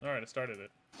might have started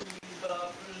it.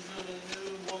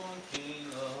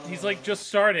 He's like, just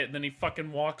start it, and then he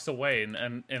fucking walks away, and I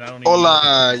don't even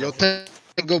Hola, yo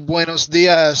tengo buenos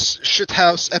dias,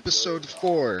 Shithouse episode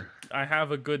 4. I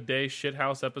have a good day,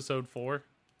 Shithouse episode 4.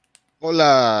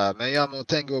 Hola, me llamo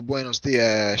tengo buenos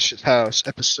dias, Shithouse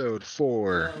episode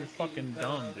 4. You're fucking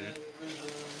dumb, dude.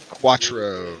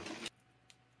 Quattro.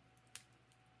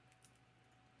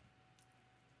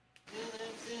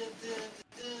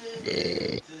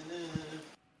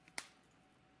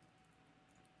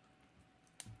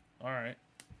 Alright.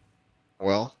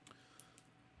 Well,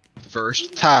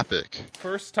 first topic.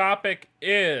 First topic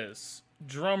is,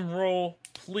 drum roll,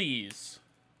 please.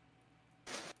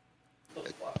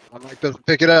 I might doesn't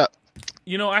pick it up.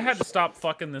 You know, I had to stop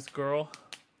fucking this girl.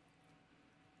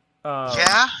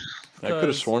 Yeah? I could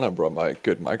have sworn I brought my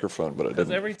good microphone, but I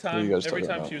didn't. Every What are you guys talking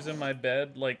time about? she was in my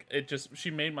bed, like, she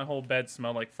made my whole bed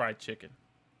smell like fried chicken.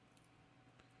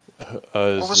 What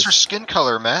was her skin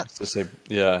color, Matt?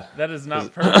 Yeah. That is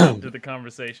not pertinent to the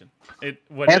conversation.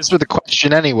 Answer the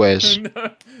question anyways.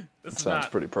 No, it's Sounds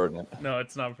not. pretty pertinent. No,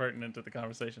 it's not pertinent to the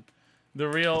conversation. The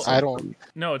real. I don't.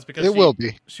 No, it's because It will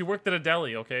be. She worked at a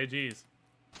deli. Okay, jeez.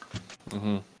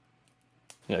 Mm-hmm.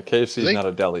 Yeah, KFC is not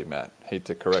a deli, Matt. Hate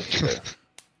to correct you there.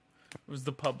 It was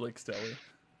the Publix deli.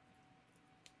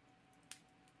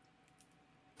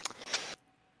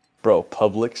 Bro,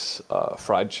 Publix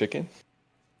fried chicken.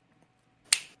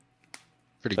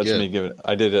 Pretty That's good. me giving.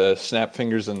 I did a snap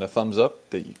fingers and a thumbs up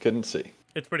that you couldn't see.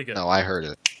 It's pretty good. No, I heard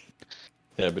it.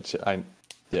 Yeah, but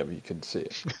you couldn't see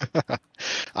it.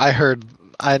 I heard.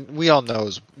 We all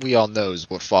knows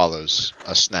what follows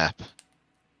a snap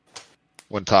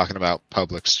when talking about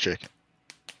Publix chicken.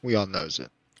 We all knows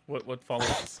it. What follows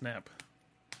the snap?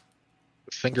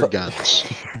 Finger guns.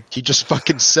 He just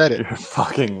fucking said it.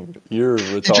 You're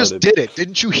retarded. You just did it.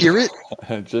 Didn't you hear it?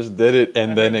 I just did it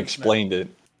and then heard the explained it.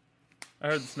 I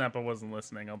heard the snap. I wasn't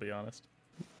listening. I'll be honest.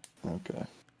 Okay.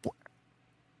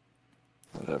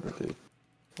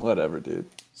 Whatever, dude.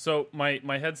 So my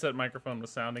headset microphone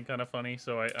was sounding kind of funny,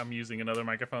 so I'm using another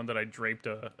microphone that I draped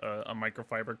a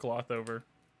microfiber cloth over.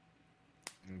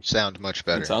 Sound much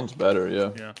better. It sounds better,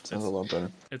 yeah. Yeah, Sounds a lot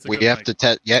better. It's a We good have mic. to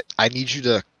test. Yet I need you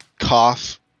to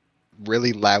cough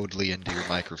really loudly into your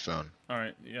microphone All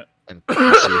right, yeah. and see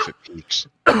if it peaks.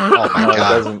 Oh my No,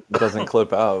 god! it doesn't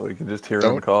clip out. We can just hear him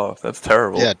Don't- cough. That's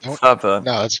terrible. Yeah, don't- Stop that.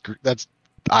 No, that's.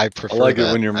 I prefer. I like it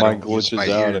that. when your I mic don't use glitches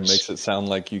my out and ears. makes it sound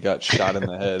like you got shot in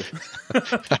the head.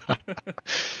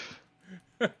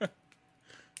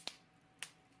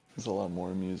 It's a lot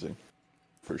more amusing,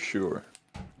 for sure.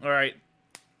 All right,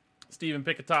 Steven,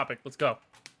 pick a topic. Let's go.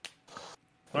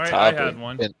 All right, I topic? had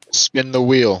one. Spin the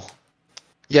wheel.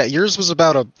 Yeah, yours was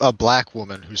about a black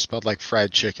woman who smelled like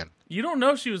fried chicken. You don't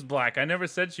know she was black. I never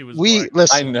said she was We black.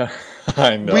 listen.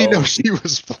 I know. We know she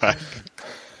was black,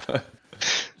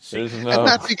 There's and no.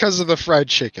 not because of the fried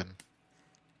chicken.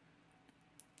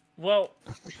 Well,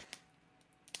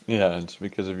 Yeah, it's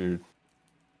because of your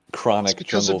chronic It's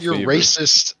because jungle of your fever.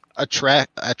 racist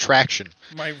attraction.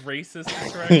 my racist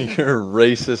attraction. Your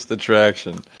racist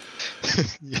attraction.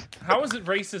 How is it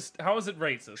racist? How is it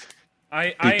racist?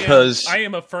 Because- I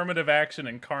am affirmative action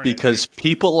incarnate. Because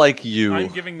people like you, I'm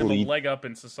giving them a leg up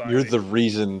in society. you're the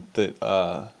reason that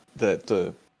that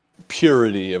the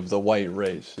purity of the white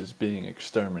race is being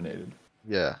exterminated.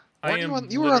 Yeah. I Weren't am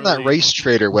you were on that literally- Race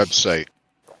Trader website.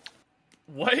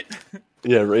 What?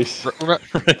 Yeah, race.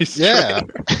 race Yeah.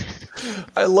 trader.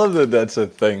 I love that. That's a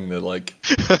thing that like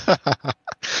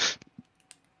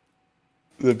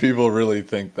that people really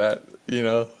think that, you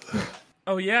know.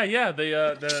 Oh yeah.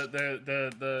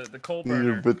 The coal burner.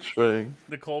 You're betraying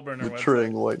The coal burner.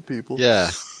 betraying white people. Yeah.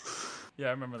 Yeah,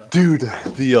 I remember that. Dude,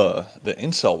 the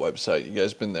incel website. You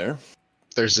guys been there?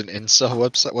 There's an incel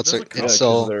website. What's There's an a couple. Yeah, 'cause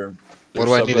incel? their What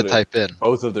do I need to subreddit- type in?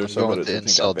 Both of their I'm going subreddits to I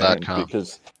think got banned incel.com.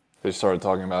 because they started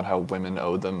talking about how women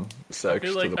owe them sex I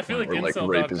feel to the like point where like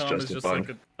rape is incel.com is just justified.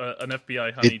 like an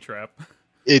FBI honey trap.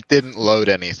 It didn't load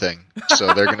anything,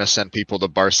 so they're gonna send people to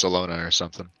Barcelona or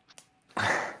something.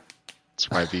 That's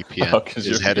where my VPN Oh, 'cause is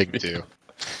your heading VPN.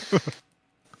 to.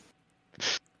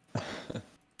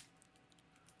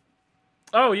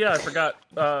 Oh yeah, I forgot.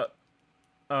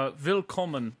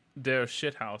 Willkommen der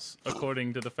Shithouse,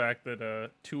 according to the fact that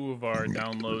 2 of our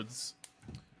downloads.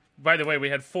 By the way, we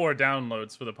had 4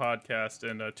 downloads for the podcast,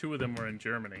 and 2 of them were in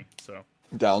Germany. So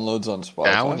Downloads on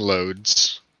Spotify.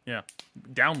 Downloads. yeah,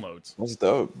 downloads. That's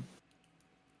dope.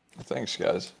 Thanks,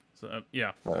 guys. So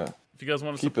yeah, Uh, if you guys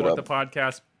want to Keep it support the up.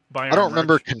 podcast, buy. I our don't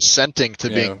remember merch. consenting to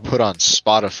Yeah. being put on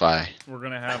Spotify. We're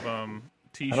gonna have I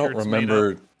t-shirts. don't made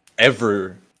remember up.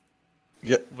 ever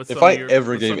Yeah, With if some I of your-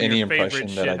 ever with gave some of any your favorite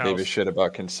impression that I gave a shithouse- shit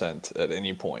about consent at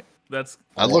any point, That's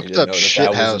I I want looked you to up know that shit that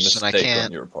was a house and I mistake on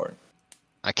can't your part.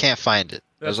 find it. that's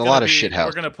There's a gonna lot of be. shit house.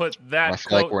 We're gonna put I that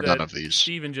feel like quote we're that none of these.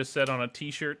 Steven just said on a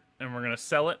T-shirt, and we're gonna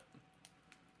sell it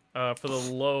for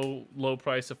the low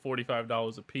price of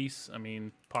 $45 a piece. I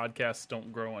mean, podcasts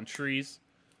don't grow on trees.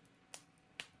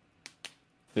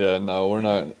 Yeah, no, we're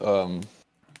not.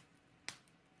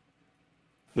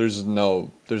 There's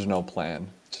no plan.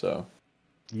 So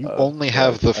You only but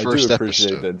have the I first do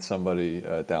appreciate episode. that somebody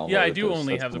downloaded. Yeah, I do this.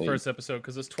 only That's have the neat. first episode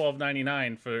because it's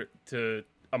 $12.99 to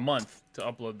a month to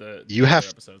upload the You other have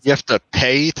episodes. you have to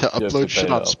pay to You have to upload pay shit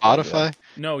to on upload, Spotify.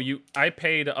 No, I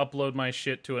pay to upload my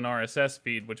shit to an RSS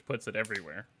feed, which puts it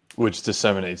everywhere. Which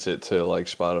disseminates it to like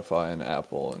Spotify and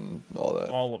Apple and all that.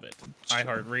 All of it.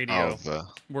 iHeartRadio.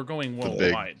 Oh, We're going big-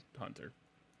 worldwide, Hunter.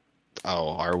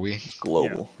 are we?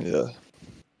 Global, yeah.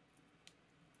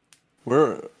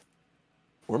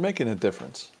 We're making a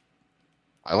difference.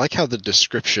 I like how the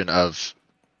description of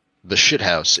the shit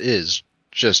house is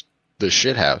just the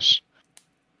shit house.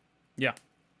 Yeah.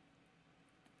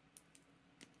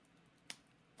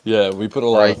 Yeah, we put a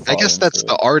lot Right. of I guess thought that's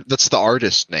into the art. That's the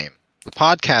artist name. The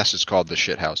podcast is called The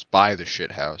Shit House by The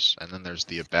Shit House, and then there's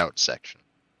the about section.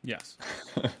 Yes.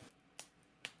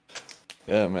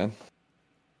 Yeah, man.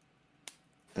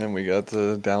 And we got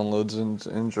the downloads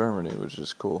in Germany, which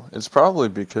is cool. It's probably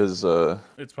because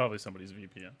It's probably somebody's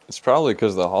VPN.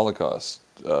 the Holocaust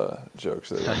jokes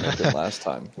that we were making last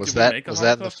time. Was Did we that make a was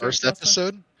that in the Holocaust joke first last time?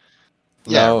 episode?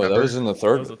 No, that remember? was in the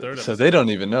third. was the third so episode. they don't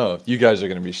even know. You guys are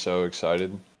gonna be so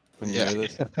excited when you Yeah. hear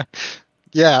this.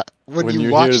 Yeah, when When you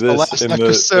you watch hear the this last in the-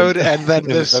 episode in- and then in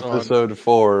this one. episode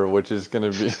 4, which is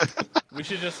gonna be We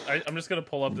should just. I'm just gonna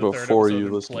pull up the third Before episode you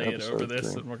and listen to play it over episode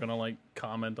this, 3. and we're gonna like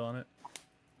comment on it.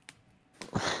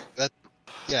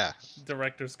 Yeah,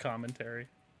 Director's commentary.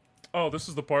 Oh, this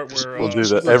is the part where we'll do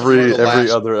that. that. Every The last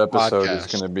other episode podcast. is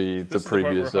gonna be the this is the part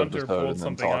where previous Hunter episode pulled and then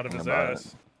something out of talking his about ass.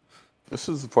 it. This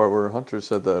is the part where Hunter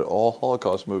said that all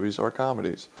Holocaust movies are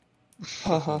comedies.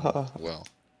 that well,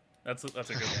 That's a good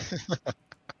one.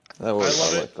 was I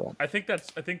love I it. like that.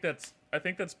 I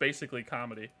think that's basically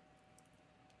comedy.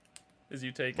 Is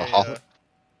you take The a Hol-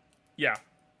 yeah.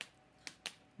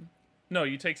 No,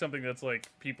 you take something that's like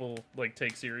people like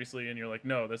take seriously, and you're like,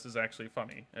 no, this is actually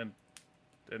funny, and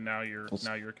now you're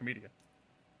a comedian.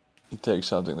 You take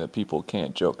something that people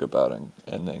can't joke about and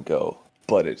then go,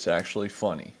 but it's actually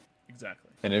funny. Exactly.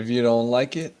 And if you don't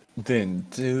like it, then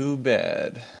too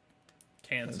bad.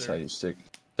 That's how Cancer. you stick.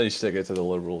 They stick it to the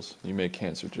liberals. You make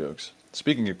cancer jokes.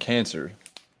 Speaking of cancer,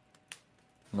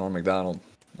 Norm Macdonald,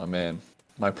 my man,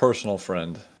 my personal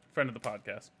friend. Friend of the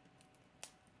podcast.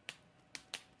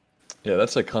 Yeah,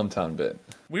 that's a Cumtown bit.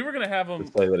 We were gonna have him.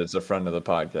 To say that it's a friend of the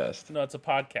podcast. No, it's a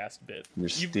podcast bit. You're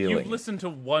You've stealing it. listened to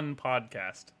one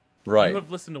podcast. Right. You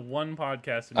have listened to one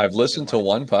podcast. And I've you listened to fucking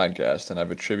like one podcast and I've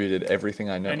attributed everything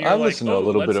I know. And you're I like, listened to a "Oh,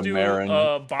 little let's bit of do, Marin.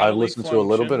 I bodily listened to a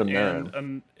little bit of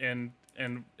function Marin.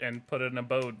 and put an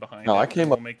abode behind No, it. I and came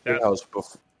we'll up with make that. Shithouse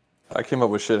before. I came up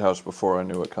with Shithouse before I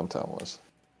knew what Cumtown was.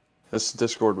 This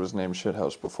Discord was named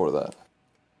Shithouse before that.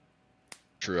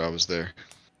 true. I was there.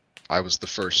 I was the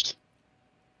first.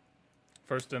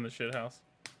 First in the shit house.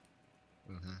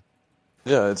 Hmm.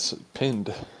 Yeah, it's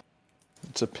pinned.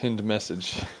 It's a pinned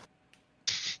message.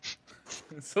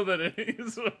 So that it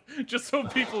is, just so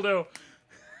people know.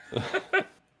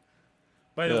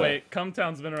 By the Yeah. way,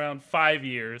 Cumtown's been around 5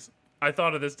 years. I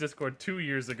thought of this Discord 2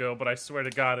 years ago, but I swear to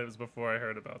God it was before I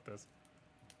heard about this.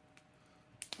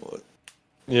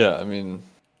 Yeah, I mean,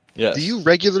 yes. Do you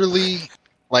regularly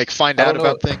find I out don't know-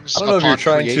 about things I don't know if you're upon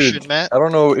trying creation, to. Matt? I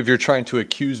don't know if you're trying to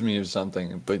accuse me of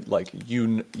something, but you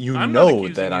I'm not know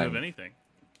accusing that you of I'm. anything.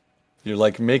 You're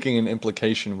like making an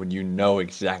implication when you know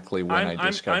exactly when I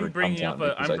discovered I'm bringing Cumtown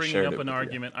up because I an shared it with you.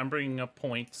 argument. I'm bringing up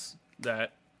points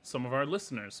that some of our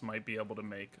listeners might be able to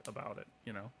make about it.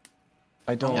 You know,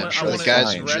 I don't. wanna- I'm I sure the wanna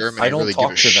guys in address- Germany I don't really talk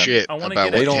give a to them. shit I wanna about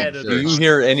get They what ahead don't. of Do the you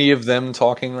hear any of them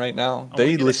talking right now? I wanna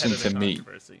They get listen ahead of to the me.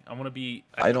 controversy. I want to be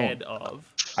I don't- ahead of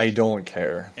I don't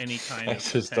care. any kind I of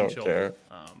just don't potential care.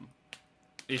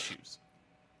 issues,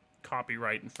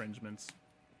 copyright infringements.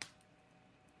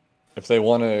 If they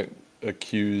want to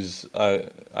accuse, I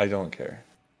don't care.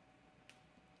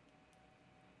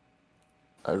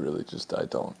 I really just I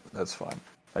don't. That's fine.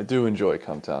 I do enjoy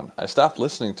Cumtown. I stopped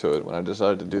listening to it when I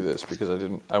decided to do this because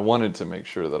I wanted to make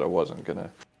sure that I wasn't gonna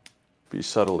be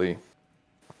subtly,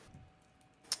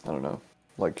 I don't know,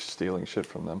 like stealing shit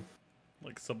from them.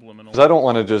 Like subliminal. Because I don't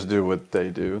want to just do what they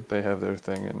do. They have their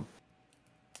thing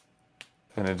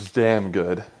and it's damn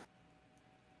good.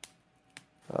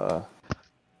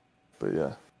 But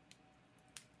yeah.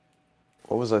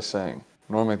 What was I saying?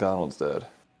 Norm Macdonald's dead.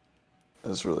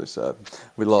 That's really sad.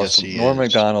 We lost Yes, he Norm is.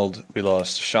 Macdonald. We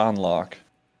lost Sean Locke.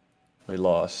 We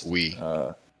lost We.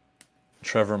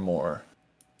 Trevor Moore.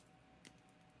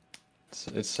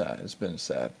 It's sad. It's been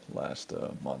sad last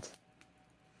month.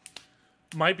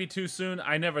 Might be too soon.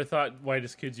 I never thought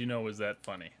Whitest Kids You Know was that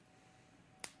funny.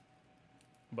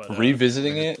 But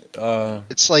Revisiting it,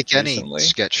 It's like recently, any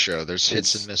sketch show. There's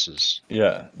hits it's- and misses.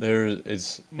 yeah,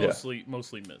 it's mostly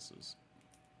misses.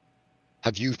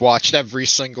 Have you watched every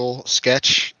single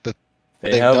sketch that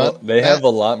They they've have done? they have a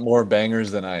lot more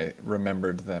bangers than I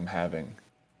remembered them having.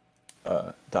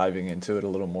 Diving into it a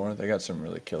little more, they got some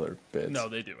really killer bits. No,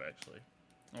 they do actually.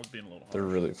 I was being a little. They're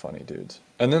harsh. really funny dudes.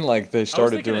 And then like they I was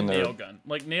started thinking doing of their. Nail Gun.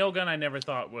 Like Nail Gun, I never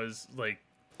thought was like.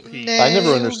 Peak. Nail I never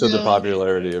understood the Gun.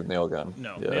 popularity of Nail Gun.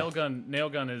 No, Yeah. Nail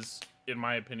Gun is, in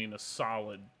my opinion, a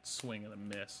solid swing and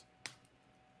a miss.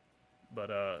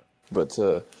 But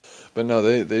But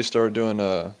no, they started doing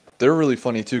they're really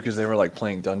funny too because they were like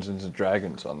playing Dungeons and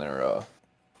Dragons on their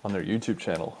YouTube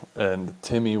channel, and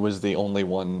Timmy was the only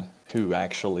one who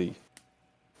actually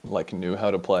like knew how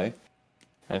to play,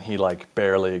 and he like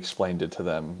barely explained it to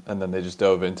them, and then they just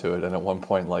dove into it, and at one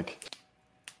point like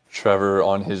Trevor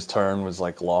on his turn was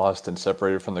like lost and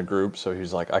separated from the group, so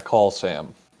he's like, I call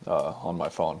Sam on my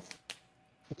phone,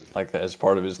 like as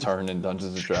part of his turn in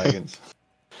Dungeons and Dragons.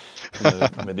 In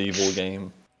the medieval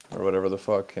game or whatever the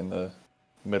fuck in the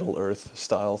Middle Earth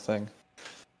style thing.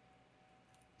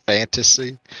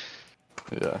 Fantasy.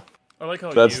 Yeah. I like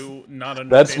how That's- you not understanding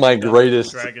that's my Dungeons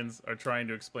greatest- and Dragons are trying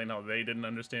to explain how they didn't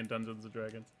understand Dungeons and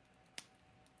Dragons.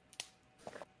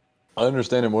 I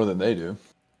understand it more than they do.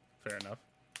 Fair enough.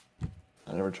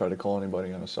 I never tried to call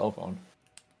anybody on a cell phone.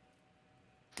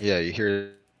 Yeah, you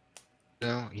hear. You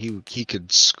know, he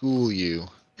could school you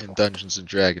in Dungeons and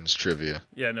Dragons trivia.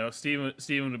 Yeah, no. Steven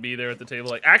would be there at the table,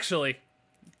 like, actually,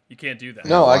 you can't do that.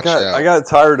 No, Watch out. I got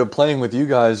tired of playing with you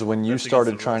guys when you That's against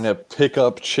started the trying to pick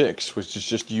up chicks, which is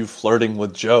just you flirting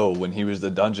with Joe when he was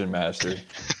the dungeon master.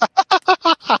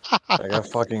 I got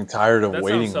fucking tired of That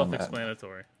sounds waiting on that.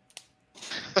 self-explanatory.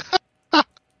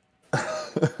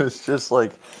 It's just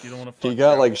like You don't want to. he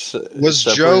got like Was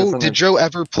separated Joe? from Did the- Joe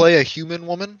ever play a human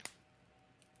woman?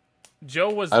 Joe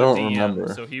was the I don't DM,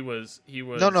 remember. so he was.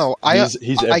 No. He's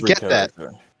every I get that.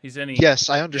 character. He's any. Yes,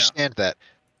 I understand that.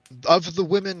 Of the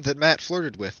women that Matt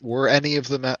flirted with, were any of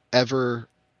them ever?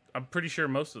 I'm pretty sure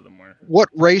most of them were. What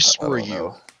race I were don't you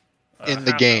know. in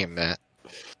the half game, Matt?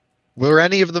 Were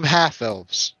any of them half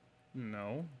elves?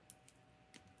 No.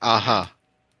 Uh huh.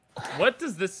 What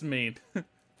does this mean?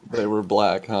 They were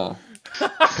black, huh?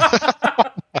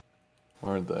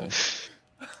 Weren't they?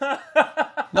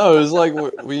 No, it was like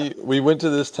we went to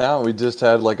this town. We just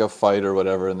had like a fight or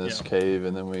whatever in this Yeah. cave,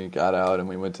 and then we got out and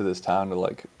we went to this town to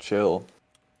like chill.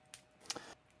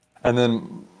 And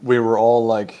then we were all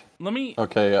like, Let me.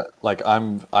 okay, like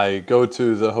I go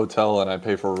to the hotel and I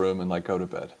pay for a room and like go to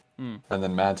bed. And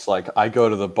then Matt's like, I go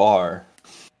to the bar.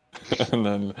 And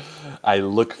then I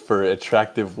look for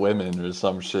attractive women or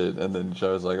some shit. And then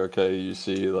Joe's like, okay, you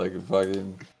see like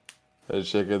fucking a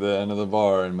chick at the end of the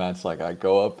bar. And Matt's like, I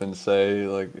go up and say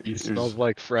like, You "Here's-" smell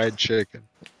like fried chicken.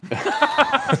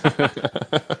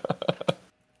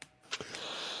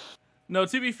 No,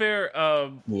 to be fair,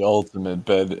 the ultimate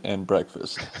bed and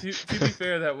breakfast. to be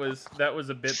fair, that was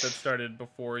a bit that started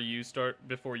before you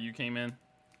came in,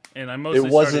 and I mostly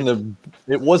It wasn't a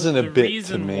The bit to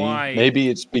reason me. why- Maybe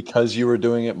it's because you were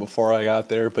doing it before I got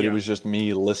there, but Yeah. it was just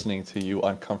me listening to you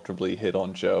uncomfortably hit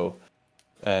on Joe.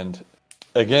 And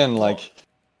again, like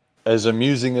as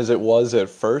amusing as it was at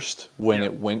first, when Yeah.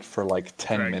 it went for like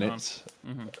 10 Dragged on. minutes,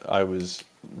 Mm-hmm. I was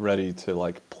ready to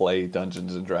like play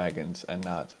Dungeons and Dragons and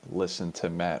not listen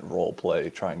to Matt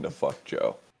roleplay trying to fuck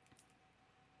Joe.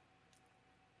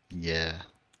 Yeah.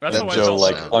 That's That how I Joe felt.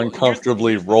 like sound-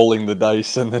 uncomfortably rolling the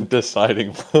dice and then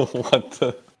deciding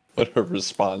what her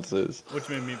response is. Which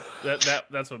made me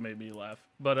that's what made me laugh.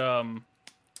 But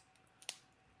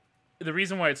the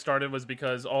reason why it started was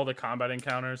because all the combat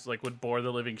encounters like would bore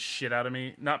the living shit out of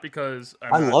me. Not because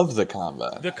I love the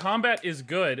combat. the combat is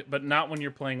good, but not when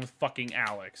you're playing with fucking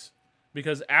Alex,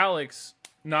 because Alex,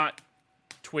 not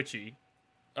twitchy.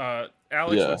 Alex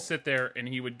Yeah. would sit there and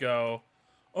he would go,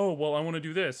 "Oh well, I want to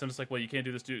do this," and it's like, "Well, you can't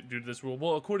do this due to this rule."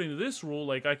 Well, according to this rule,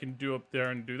 like I can do up there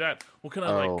and do that. Well, can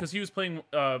I like Oh. because he was playing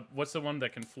what's the one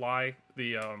that can fly?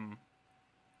 The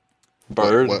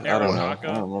Bird? What- I don't know. I Arakaka?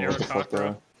 don't remember what the fuck they Arakaka?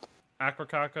 are.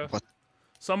 Aquakaka. What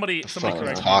Somebody fuck are correct you me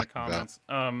in the talking about?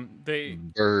 comments. They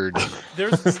Bird.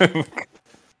 there's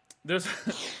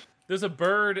there's a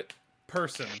bird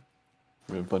person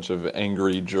We have a bunch of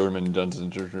angry German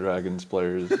Dungeons and Dragons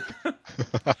players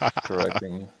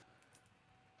correcting.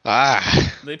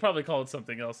 Ah, They probably call it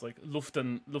something else, like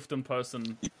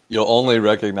Luftenperson. You'll only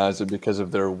recognize it because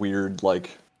of their weird,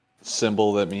 like,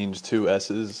 symbol that means two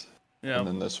S's, Yeah. and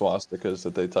then the swastikas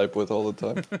that they type with all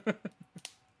the time.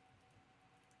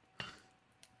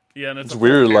 Yeah, and It's a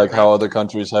weird, full like, how paragraph. other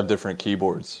countries have different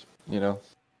keyboards, you know?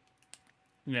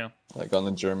 Yeah. Like, on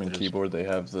the German Yes. keyboard, they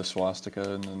have the swastika,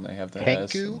 and then they have the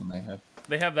S, Henku? and then they have...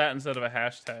 They have that instead of a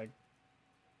hashtag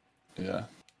Yeah.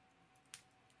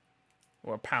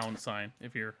 or a pound sign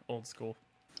if you're old school.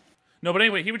 No, but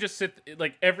anyway, he would just sit,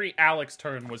 like, every Alex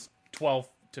turn was 12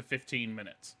 to 15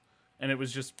 minutes. And it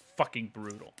was just fucking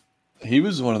brutal. He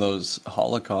was one of those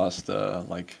Holocaust,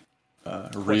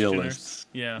 realists,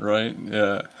 Yeah. right?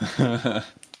 Yeah.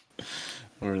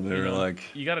 Where they You were know, like...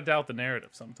 you gotta doubt the narrative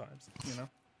sometimes, you know?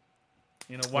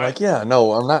 You know, why? Like, yeah,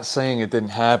 no, I'm not saying it didn't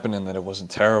happen and that it wasn't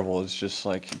terrible. It's just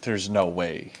like, there's no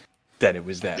way that it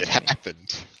was that it many. happened.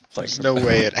 It's like, There's no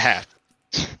way it happened.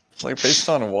 It's like, based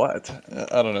on what?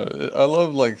 I don't know. I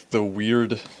love, like,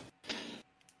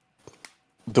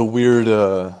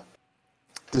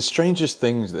 the strangest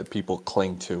things that people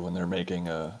cling to when they're making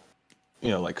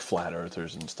like flat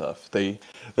earthers and stuff. They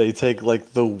take,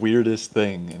 like, the weirdest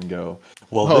thing and go,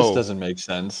 well, this Oh. doesn't make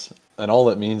sense. And all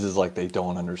it means is, like, they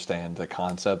don't understand the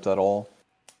concept at all.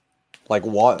 Like,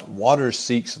 water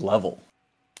seeks level.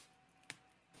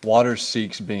 Water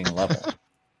seeks being level.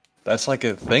 That's, like,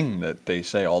 a thing that they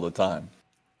say all the time.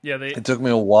 Yeah, It took me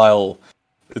a while.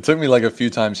 It took me, like, a few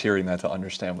times hearing that to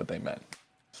understand what they meant.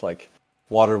 It's like,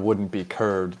 water wouldn't be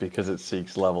curved because it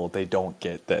seeks level. They don't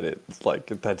get that it's, like,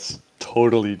 that's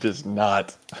totally just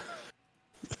not...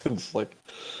 It's, like,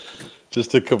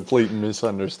 just a complete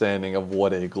misunderstanding of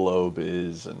what a globe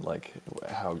is and, like,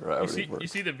 how gravity works. you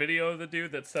see the video of the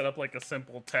dude that set up, like, a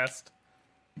simple test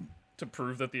to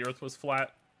prove that the Earth was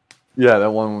flat? Yeah,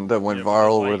 that one that went Yeah,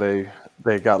 viral like- where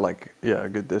they got, like, a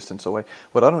good distance away.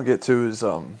 What I don't get to is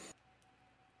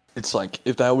it's like,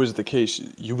 if that was the case,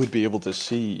 you would be able to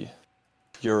see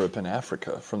Europe and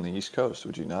Africa from the East Coast,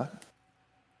 would you not?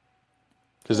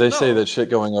 Because they say No. that shit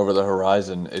going over the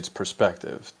horizon, it's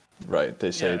perspective, right?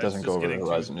 They say Yeah, it it's doesn't just go over the getting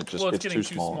horizon; it just well, gets it's too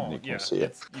getting small and you Yeah, can't see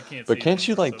it. you can't But see can't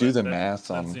you, anymore, like, so do the that math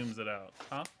that on- zooms it out,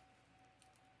 huh?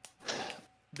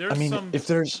 There's I mean, some. if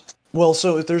there's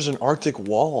an Arctic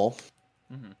wall,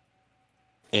 Mhm.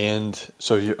 and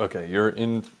so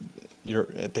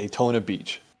you're at Daytona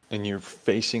Beach, and you're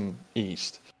facing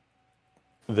east.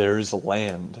 There's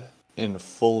land in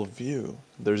full view.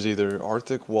 There's either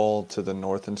Arctic wall to the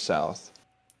north and south,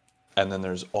 and then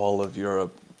there's all of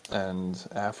Europe and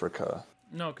Africa.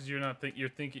 No, because you're not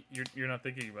thinking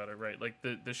about it right. Like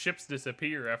the ships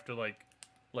disappear after like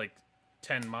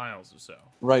 10 miles or so.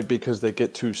 Right, because they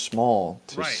get too small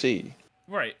to Right. see.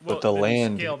 Right. Well, But the then you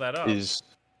land scale that up is...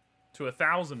 to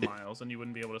 1,000 miles, and you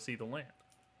wouldn't be able to see the land.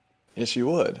 Yes, you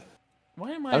would.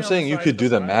 Why am I? I'm on saying the you side could of do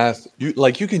the science?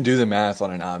 math. You can do the math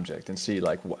on an object and see,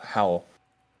 like,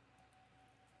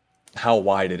 how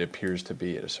wide it appears to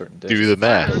be at a certain distance. Do the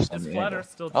math. Is On the Flat angle.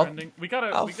 Earth still I'll- trending? We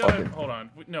I'll gotta fucking- hold on.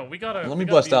 No, we gotta. Let we me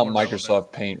gotta bust be out more Microsoft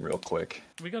relevant. Paint real quick.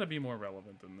 We gotta be more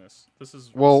relevant than this. This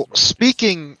is Well, this is ridiculous.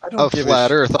 speaking I don't of give a flat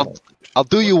shit. Earth, I'll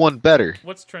do you one better.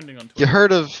 What's trending on You Twitter?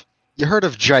 heard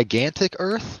of gigantic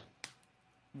Earth?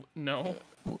 No.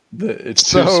 It's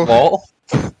So- too small.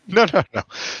 No.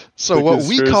 So The what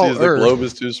we conspiracy call is the Earth, globe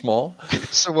is too small.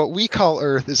 so what we call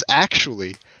Earth is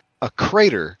actually a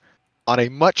crater on a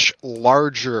much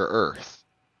larger Earth.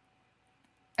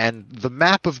 And the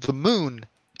map of the moon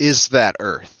is that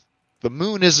Earth. The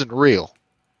moon isn't real.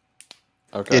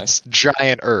 Okay. It's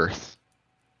giant Earth.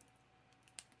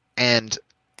 And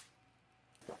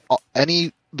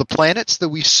the planets that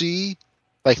we see,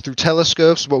 like through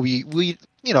telescopes, what we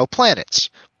planets,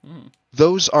 Mm.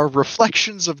 those are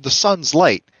reflections of the sun's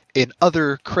light in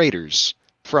other craters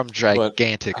from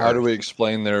gigantic How Earth. do we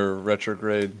explain their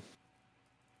retrograde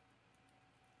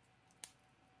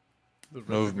The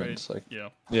movements? retrograde-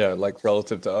 Like, yeah. like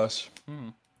relative to us.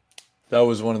 Mhm. That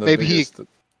was one of the Maybe biggest.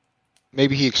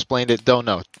 Maybe he explained it, don't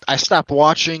know. I stopped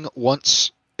watching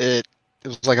once it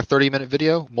was like a 30-minute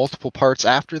video, multiple parts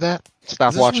after that. Is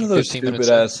Stopped this watching one of those 15 minutes.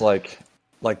 stupid in. ass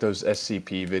like those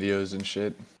SCP videos and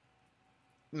shit,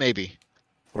 Maybe.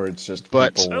 where it's just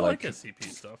But- people I like like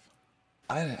SCP stuff.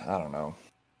 I don't know.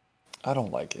 I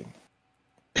don't like it.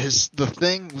 The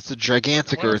thing with the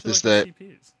gigantic Why don't Earth you is like that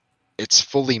SCPs? it's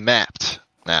fully mapped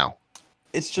now.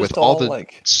 It's just With all all the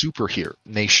like superhero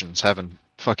nations having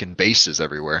fucking bases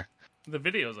everywhere. The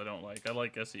videos I don't like. I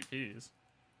like SCPs.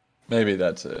 maybe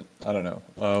that's it. I don't know.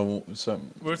 Where it's like,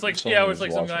 someone where it's was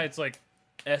like some watching. guy. It's like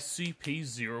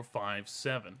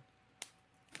SCP-057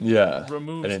 Yeah.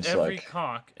 removes And it's every like,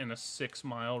 cock in a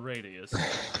 6-mile radius.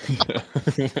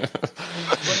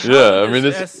 yeah, I mean,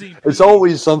 it's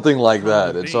always something like come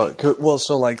that. to It's be? well,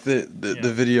 so like the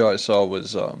Yeah. video I saw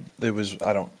was it was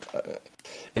I don't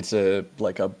it's a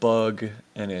like a bug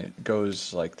and it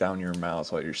goes like down your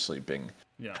mouth while you're sleeping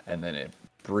Yeah. and then it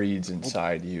breeds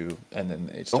inside you and then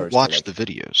it Don't starts watch to the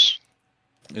videos.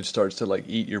 it starts to like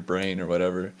eat your brain or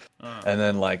whatever. Uh, And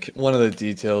then like one of the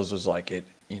details was like it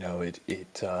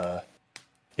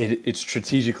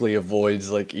strategically avoids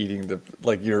like eating the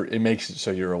like it makes it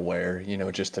so you're aware,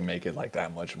 just to make it like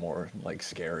that much more like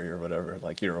scary or whatever.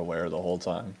 Like you're aware the whole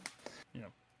time. yeah.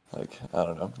 Like I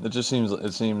don't know. It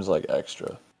seems like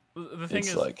extra. The thing It's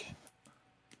is, like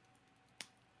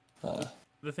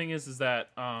the thing is that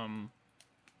what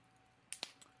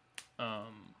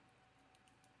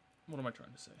am I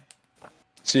trying to say?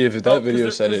 see if that 'Cause video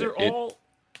they're- said 'cause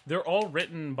they're all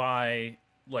written by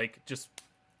like just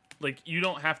like you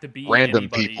don't have to be Random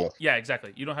anybody. people. Yeah,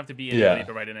 exactly. You don't have to be Yeah, anybody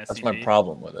to write an SCP. that's my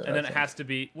problem with it. And then I it think. has to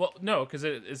be no, because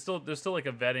it's still there's still like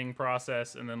a vetting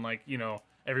process, and then like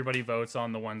everybody votes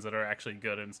on the ones that are actually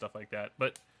good and stuff like that.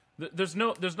 But there's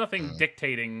nothing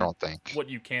dictating I don't think. what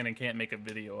you can and can't make a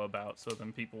video about. So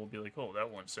then people will be like, oh, that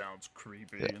one sounds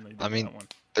creepy, Yeah, and they do I mean, that one.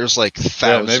 There's like Yeah,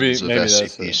 thousands maybe of that's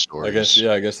SCP it. stories.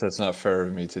 I guess that's not fair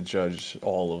of me to judge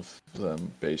all of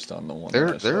them based on the one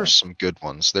There that I are saw. some good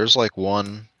ones. There's like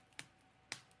one.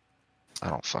 I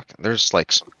don't fucking. There's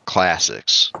like some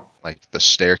classics, like the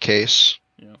staircase.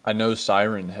 I know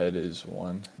Siren Head is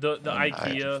one. The And I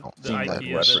IKEA, don't the see that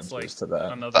IKEA that's references like to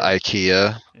that. another. The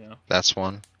IKEA. Yeah. That's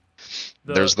one.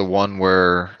 There's the one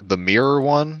where the mirror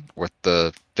one with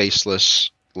the faceless,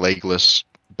 legless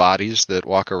bodies that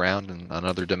walk around in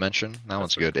another dimension. That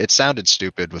one's pretty good. It sounded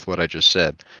stupid with what I just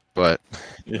said, but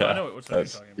Yeah, I know what you're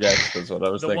that's, talking about. yes, that's what I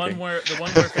was the thinking. one where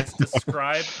if it's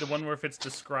described, if it's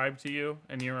described to you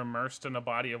and you're immersed in a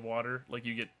body of water, like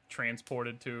you get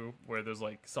transported to where there's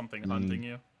like something hunting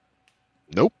you.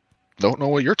 nope. Don't know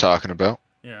what you're talking about.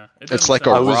 Yeah, it It's doesn't like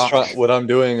sound- a I was rock. trying. What I'm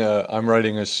doing, I'm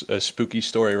writing a spooky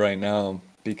story right now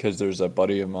because there's a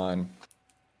buddy of mine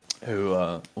who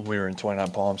when we were in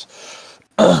 29 Palms.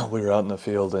 We were out in the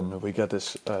field and we got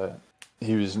this.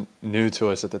 He was new to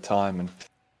us at the time and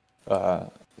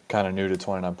kind of new to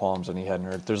 29 Palms, and he hadn't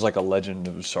heard. There's like a legend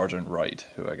of Sergeant Wright,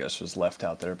 who I guess was left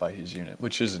out there by his unit,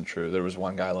 which isn't true. There was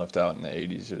one guy left out in the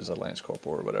 80s. He was a Lance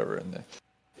Corporal or whatever, and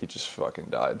he just fucking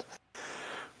died.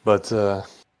 But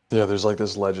yeah, there's like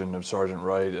this legend of Sergeant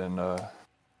Wright, and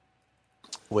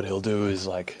what he'll do is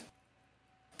like,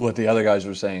 what the other guys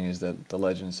were saying is that the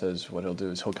legend says what he'll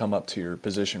do is he'll come up to your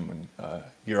position when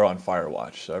you're on fire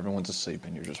watch, so everyone's asleep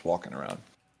and you're just walking around,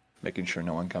 making sure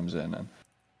no one comes in,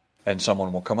 and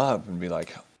someone will come up and be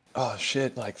like, "Oh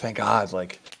shit! Like thank God!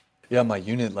 Like, yeah, my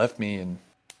unit left me, and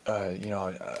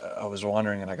I was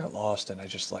wandering and I got lost, and I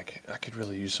just like I could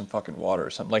really use some fucking water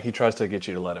or something." Like he tries to get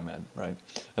you to let him in, right?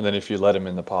 And then if you let him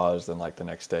in the pause, then like the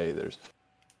next day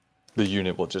the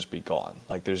unit will just be gone.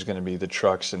 Like there's gonna be the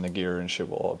trucks and the gear and shit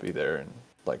will all be there, and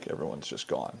like everyone's just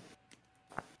gone.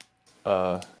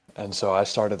 And so I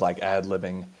started like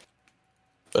ad-libbing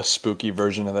a spooky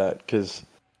version of that because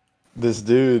this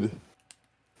dude,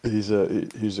 he's a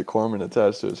corpsman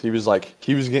attached to us. He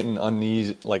was getting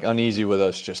uneasy with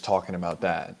us just talking about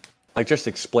that, like just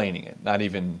explaining it, not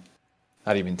even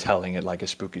telling it like a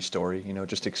spooky story,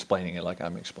 just explaining it like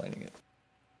I'm explaining it.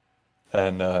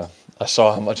 And I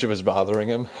saw how much it was bothering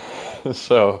him,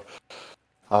 so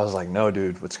I was like, "No,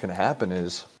 dude, what's gonna happen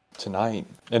is tonight,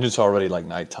 and it's already like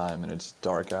nighttime and it's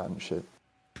dark out and shit."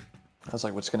 I was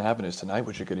like, "What's gonna happen is tonight,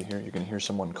 what you're gonna hear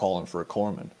someone calling for a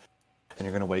corpsman, and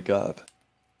you're gonna wake up,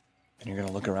 and you're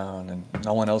gonna look around, and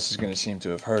no one else is gonna seem to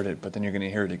have heard it, but then you're gonna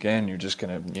hear it again. You're just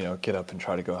gonna, get up and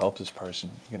try to go help this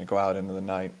person. You're gonna go out into the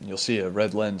night, and you'll see a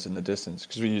red lens in the distance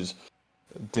because we use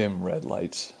dim red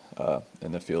lights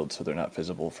in the field, so they're not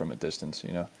visible from a distance,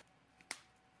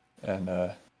 And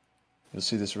you'll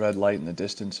see this red light in the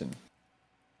distance, and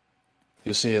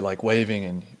you'll see it like waving,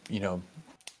 and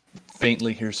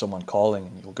faintly hear someone calling,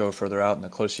 and you'll go further out, and the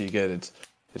closer you get,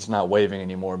 it's not waving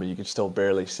anymore, but you can still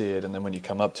barely see it. And then when you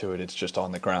come up to it, it's just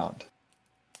on the ground.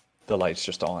 The light's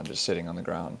just on, just sitting on the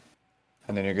ground.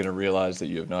 And then you're gonna realize that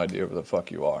you have no idea where the fuck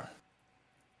you are.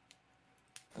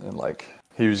 And like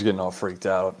he was getting all freaked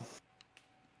out.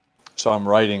 So I'm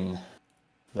writing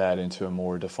that into a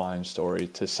more defined story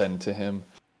to send to him.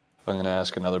 I'm going to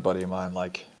ask another buddy of mine,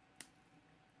 like,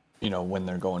 when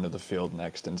they're going to the field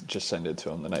next, and just send it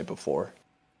to him the night before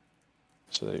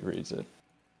so that he reads it.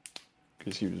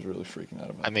 Because he was really freaking out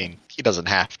about it. I mean, he doesn't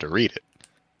have to read it.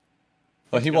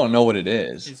 Well, he won't know what it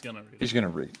is. He's gonna read it. He's gonna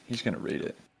read it. He's gonna read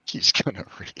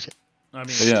it. I mean,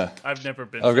 But yeah, I've never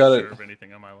been I've so got sure it. of anything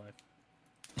in my life.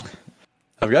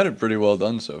 I've got it pretty well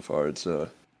done so far. It's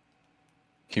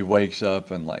he wakes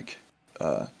up and like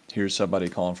hears somebody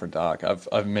calling for Doc.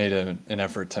 I've made an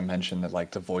effort to mention that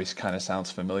like the voice kind of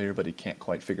sounds familiar, but he can't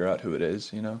quite figure out who it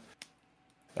is, you know.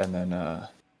 And then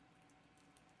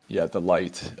yeah, the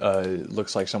light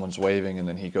looks like someone's waving, and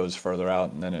then he goes further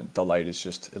out, and then the light is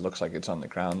just it looks like it's on the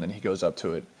ground. Then he goes up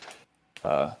to it,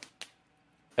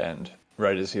 and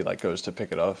right as he like goes to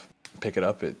pick it up,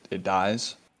 it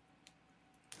dies.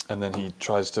 And then he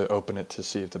tries to open it to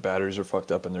see if the batteries are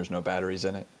fucked up, and there's no batteries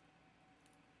in it.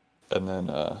 And then,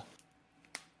 what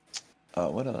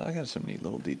else? I got some neat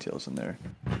little details in there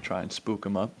to try and spook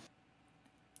him up.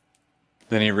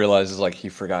 Then he realizes, like, he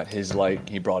forgot his light.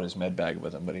 He brought his med bag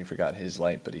with him, but he forgot his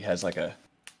light. But he has, like, a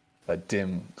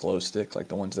dim glow stick, like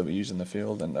the ones that we use in the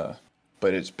field. And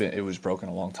but it was broken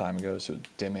a long time ago, so it's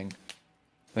dimming.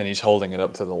 Then he's holding it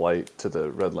up to the light, to the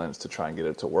red lens, to try and get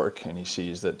it to work. And he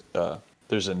sees that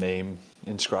there's a name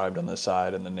inscribed on the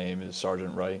side, and the name is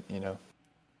Sergeant Wright, you know.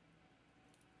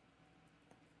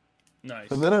 Nice.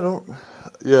 And then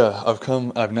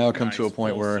I've now come to a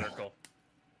point Full where circle.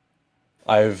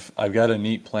 I've got a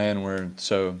neat plan where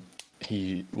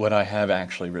what I have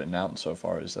actually written out so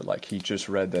far is that like he just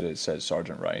read that it says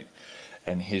Sergeant Wright,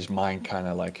 and his mind kind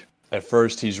of like at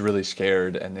first he's really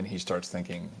scared, and then he starts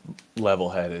thinking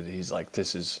level-headed. He's like,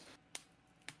 this is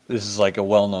like a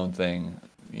well-known thing,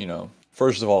 you know.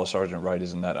 First of all, Sergeant Wright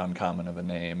isn't that uncommon of a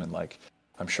name, and like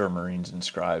I'm sure Marines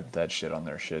inscribed that shit on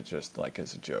their shit just like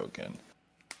as a joke, and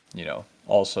you know,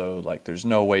 also like there's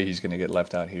no way he's gonna get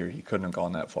left out here. He couldn't have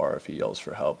gone that far if he yells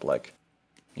for help. Like,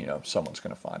 you know, someone's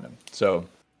gonna find him. So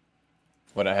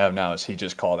what I have now is he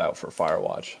just called out for fire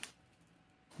watch.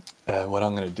 What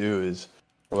I'm gonna do is,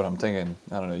 or what I'm thinking,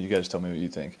 I don't know, you guys tell me what you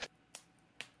think,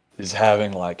 is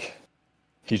having like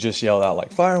he just yelled out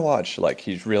like fire watch, like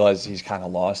he's realized he's kind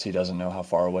of lost. He doesn't know how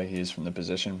far away he is from the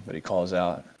position, but he calls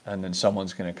out, and then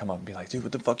someone's gonna come up and be like, dude,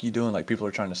 what the fuck are you doing? Like people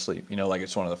are trying to sleep, you know, like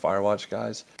it's one of the fire watch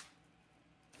guys,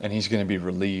 and he's gonna be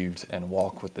relieved and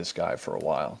walk with this guy for a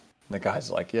while. And the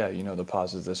guy's like, yeah, you know, the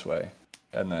pause is this way,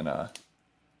 and then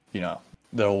you know,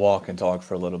 they'll walk and talk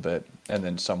for a little bit, and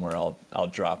then somewhere I'll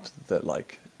drop that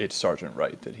like it's Sergeant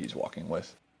Wright that he's walking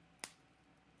with.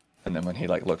 And then when he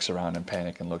like looks around in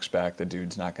panic and looks back, the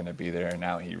dude's not going to be there. And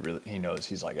now he knows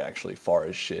he's like actually far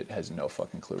as shit, has no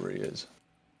fucking clue where he is.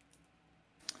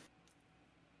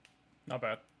 Not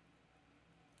bad.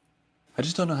 I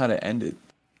just don't know how to end it.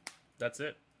 That's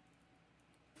it.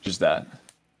 Just that.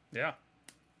 Yeah.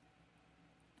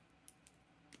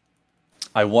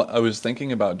 I was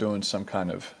thinking about doing some kind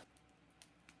of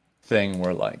thing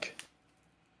where like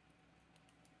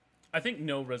I think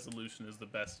no resolution is the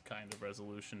best kind of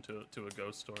resolution to a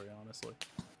ghost story, honestly.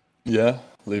 yeah,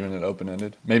 leaving it open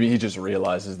ended. Maybe he just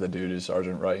realizes the dude is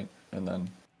Sergeant Wright, and then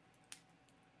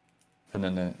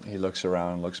he looks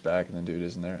around, looks back, and the dude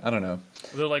isn't there. I don't know.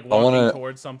 They're like walking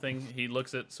towards something. He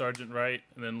looks at Sergeant Wright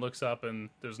and then looks up and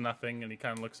there's nothing, and he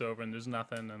kind of looks over and there's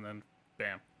nothing, and then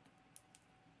bam,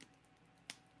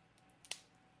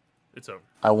 it's over.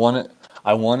 I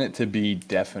want it to be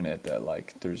definite that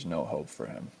like there's no hope for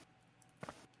him.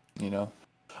 You know?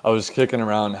 I was kicking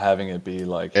around having it be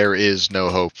like There is no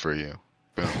hope for you.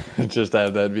 Boom. just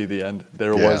have that be the end.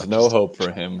 There Yeah, was no hope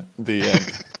for him. The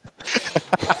end.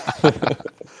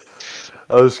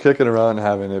 I was kicking around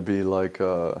having it be like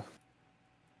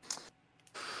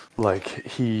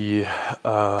he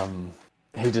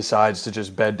decides to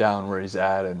just bed down where he's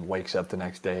at and wakes up the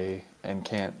next day and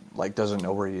doesn't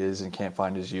know where he is and can't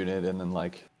find his unit, and then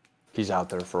like he's out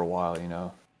there for a while, you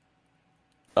know.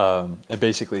 And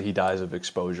basically he dies of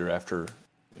exposure after,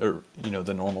 or you know,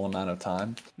 the normal amount of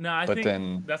time. No, I But think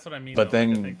then- that's what I mean. But though. Like,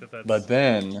 I then, think that's...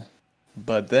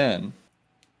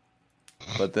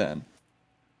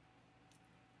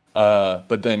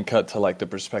 but then cut to like the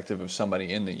perspective of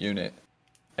somebody in the unit,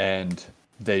 and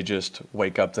they just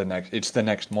wake up it's the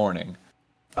next morning,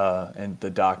 and the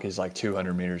doc is like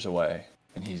 200 meters away,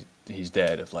 and he's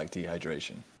dead of like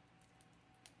dehydration.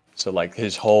 So like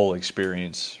his whole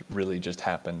experience really just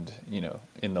happened, you know,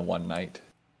 in the one night.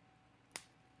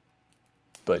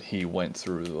 But he went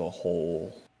through the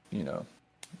whole, you know,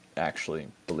 actually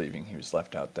believing he was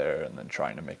left out there and then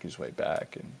trying to make his way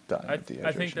back and dying of dehydration.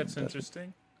 I think that's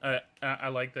interesting. I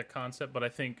like that concept, but I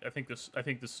think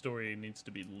the story needs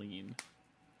to be lean.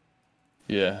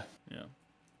 Yeah. Yeah,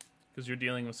 because you're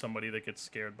dealing with somebody that gets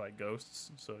scared by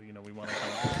ghosts, so you know we want to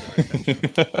kind of hold their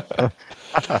attention.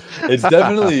 It's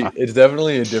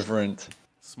definitely a different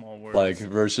small words. Like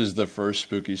versus the first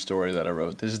spooky story that I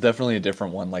wrote. This is definitely a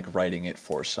different one. Like writing it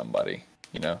for somebody,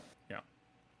 you know.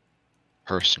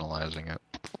 Personalizing it.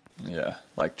 Yeah,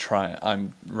 like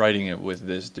I'm writing it with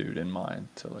this dude in mind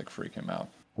to like freak him out.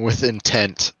 With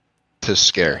intent to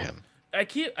scare him.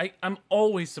 I'm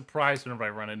always surprised whenever I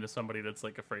run into somebody that's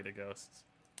like afraid of ghosts.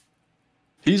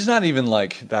 He's not even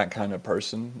like that kind of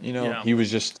person, you know. Yeah. It was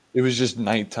just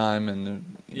nighttime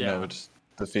and you know Yeah. it's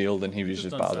the field, and he was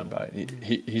just bothered by it.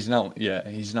 He's not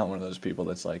one of those people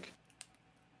that's like,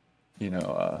 you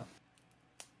know,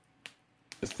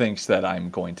 thinks that I'm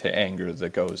going to anger the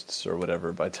ghosts or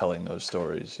whatever by telling those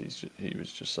stories. He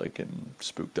was just like getting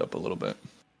spooked up a little bit.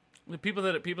 The people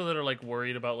that are like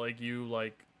worried about like you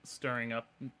like stirring up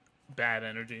bad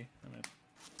energy.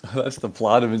 That's the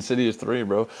plot of Insidious 3,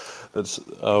 bro. That's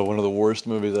one of the worst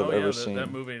movies I've ever seen.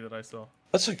 That movie that I saw.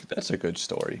 That's a good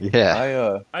story.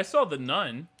 Yeah. I saw The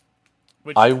Nun.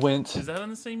 Which, is that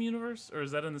in the same universe, or is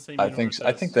that in the same universe?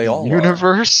 I think they all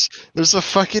universe. There's a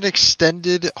fucking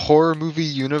extended horror movie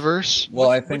universe. Well,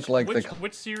 I think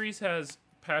which series has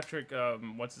Patrick?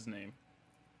 What's his name?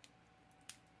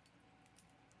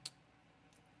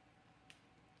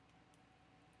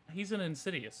 He's in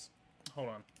Insidious. Hold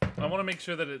on, I want to make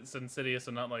sure that it's Insidious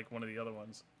and not like one of the other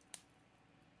ones.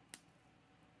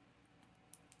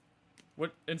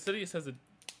 What Insidious has a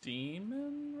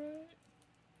demon, right?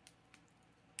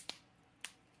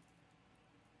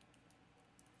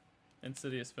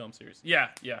 Insidious film series. Yeah,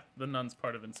 The Nun's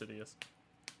part of Insidious.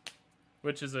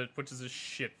 Which is a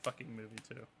shit fucking movie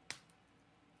too.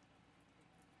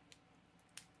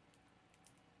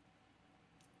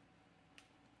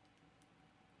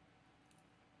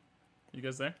 You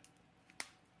guys there?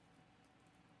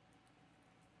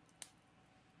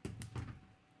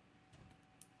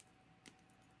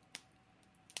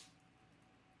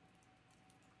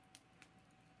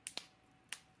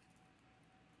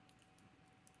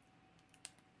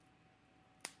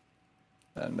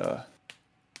 And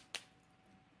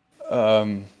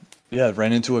yeah,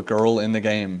 ran into a girl in the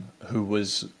game who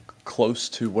was close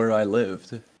to where I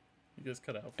lived. You just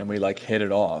cut out. And we like hit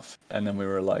it off, and then we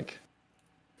were like,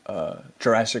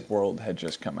 Jurassic World had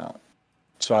just come out,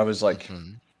 so I was like,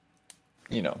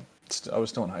 you know, I was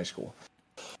still in high school.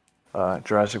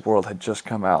 Jurassic World had just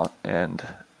come out, and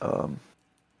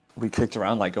we kicked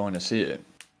around like going to see it,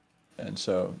 and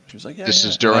so she was like, "Yeah." This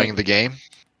is during the game.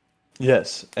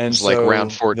 Yes, and it's like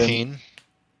round 14.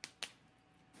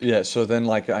 Yeah, so then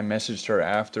like I messaged her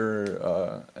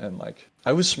after, and like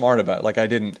I was smart about it. Like I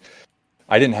didn't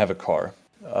have a car,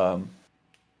 and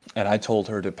I told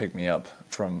her to pick me up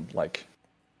from like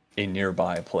a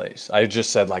nearby place. I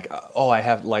just said like, oh, I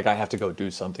have to go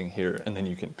do something here, and then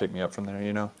you can pick me up from there,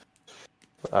 you know,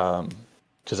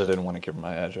 because I didn't want to give her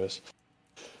my address.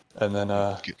 And then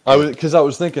I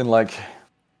was thinking like,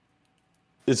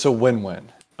 it's a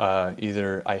win-win.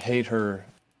 Either I hate her,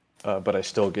 but I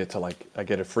still get to I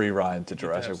get a free ride to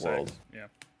Jurassic World. Yeah.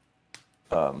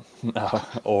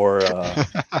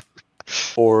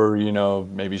 Or you know,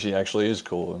 maybe she actually is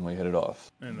cool and we hit it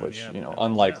off, which you know,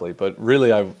 unlikely. But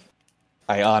really,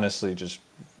 I honestly just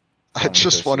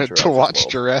wanted to watch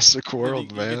Jurassic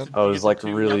World, man. I was like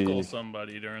really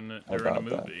somebody during a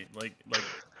movie,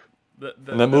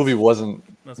 and that movie wasn't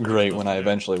great when I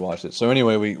eventually watched it. So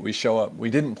anyway, we show up. We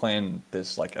didn't plan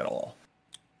this like at all.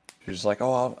 She was like,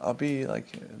 "Oh, I'll be like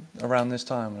around this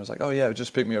time." And I was like, "Oh yeah,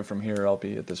 just pick me up from here. I'll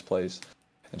be at this place."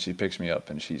 And she picks me up,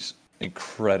 and she's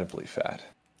incredibly fat.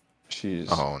 She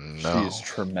is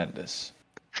tremendous.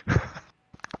 And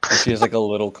she has like a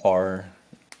little car,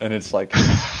 and it's like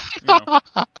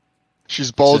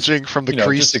she's bulging from the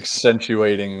crease, just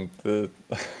accentuating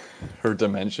her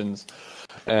dimensions,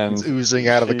 and it's oozing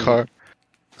out of the car.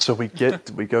 So we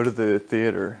go to the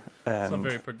theater, and it's not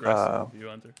very progressive of you,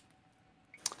 Hunter.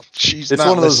 It's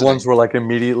one of those ones where like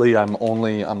immediately I'm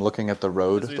looking at the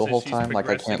road the whole time. Like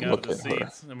I can't look at her.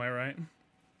 Am I right?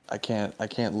 I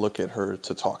can't look at her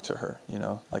to talk to her. You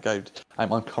know, like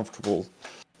I'm uncomfortable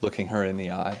looking her in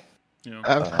the eye.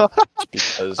 Yeah.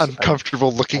 Because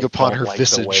uncomfortable looking upon her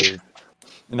visage.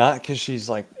 Not because she's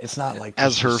like, it's not like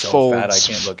as her so folds fat I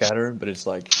can't look at her, but it's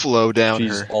like flow down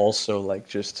she's her. Also like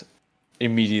just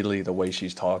immediately the way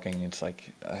she's talking, it's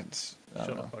like I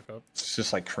don't know. Fuck up. It's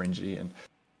just like cringy and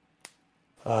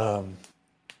so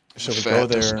we go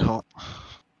there.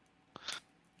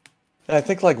 And I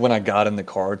think like when I got in the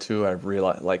car too, I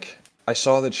realized like I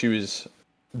saw that she was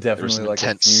definitely like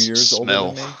a few years older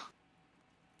than me,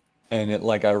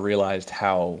 and I realized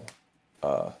how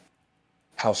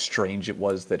strange it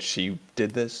was that she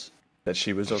did this, that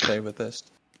she was okay with this.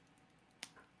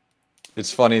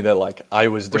 It's funny that like I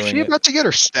was doing it. Was she about to get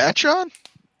her statue on?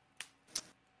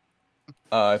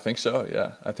 I think so.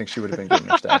 Yeah, I think she would have been getting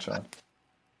her stats on.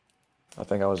 I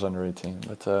think I was under 18,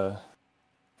 but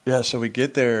yeah. So we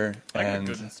get there I got and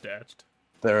good and stashed.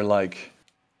 they're like,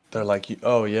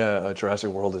 oh yeah, Jurassic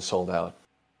World is sold out.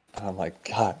 And I'm like,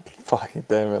 God fucking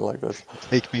damn it, like this.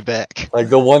 Take me back. Like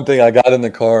the one thing I got in the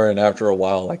car, and after a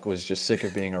while, like was just sick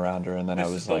of being around her, and then I This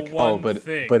is was the like, oh, one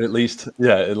thing. but at least,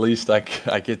 yeah, at least I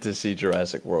get to see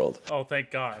Jurassic World. Oh,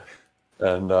 thank God.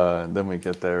 And then we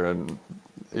get there, and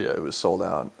yeah, it was sold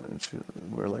out. And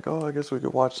we were like, oh, I guess we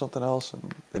could watch something else.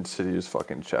 And Insidious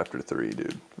fucking Chapter 3,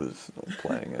 dude, was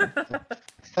playing, and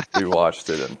we watched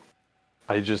it, and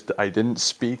I didn't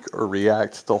speak or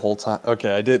react the whole time.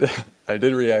 Okay, I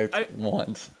did react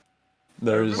once. I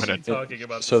remember you talking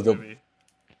about so this movie.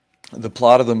 the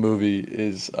plot of the movie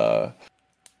is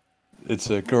it's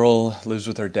a girl lives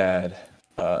with her dad.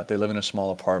 They live in a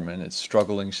small apartment. It's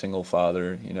struggling single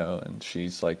father, you know, and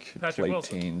she's like Patrick late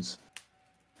Wilson. teens.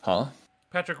 Huh?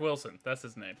 Patrick Wilson, that's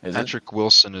his name. Is it? Patrick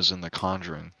Wilson is in The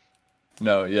Conjuring.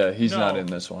 No, yeah, he's not No. in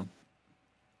this one.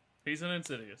 He's in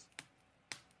Insidious.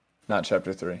 Not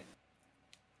Chapter 3.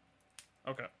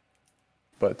 Okay.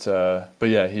 But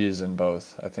yeah, he is in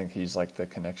both. I think he's like the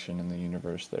connection in the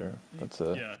universe there. But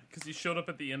Yeah, because he showed up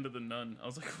at the end of The Nun. I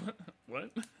was like,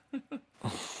 what?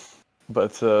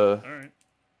 but All right.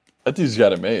 that dude's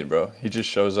got it made, bro. He just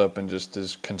shows up and just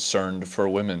is concerned for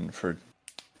women for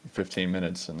 15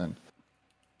 minutes, and then.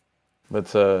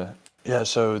 But yeah,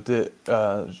 so the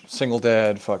single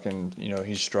dad, fucking, you know,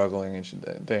 he's struggling, and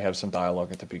they have some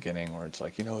dialogue at the beginning where it's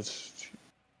like, you know, it's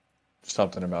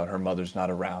something about her mother's not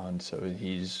around, so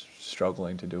he's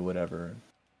struggling to do whatever.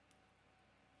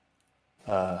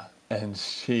 And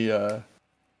she, I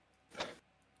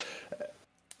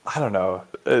don't know,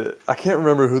 I can't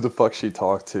remember who the fuck she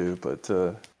talked to, but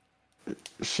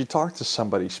she talked to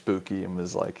somebody spooky and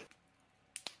was like,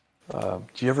 do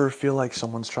you ever feel like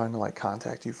someone's trying to like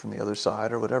contact you from the other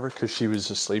side or whatever? Because she was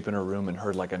asleep in her room and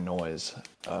heard like a noise,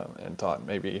 and thought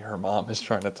maybe her mom is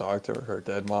trying to talk to her. Her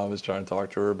dead mom is trying to talk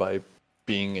to her by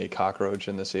being a cockroach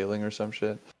in the ceiling or some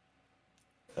shit.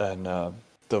 And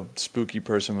the spooky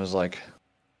person was like,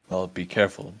 well, be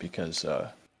careful, because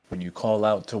when you call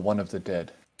out to one of the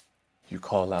dead, you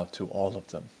call out to all of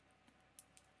them.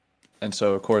 And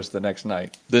so, of course, the next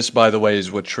night, this, by the way, is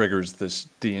what triggers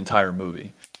the entire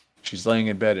movie. She's laying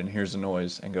in bed and hears a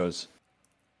noise and goes,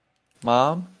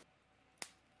 Mom?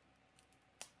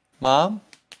 Mom?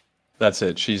 That's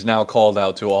it. She's now called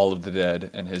out to all of the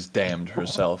dead and has damned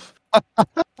herself.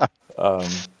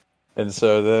 And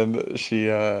so then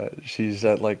she's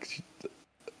at like,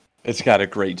 it's got a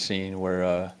great scene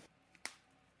where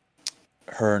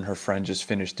her and her friend just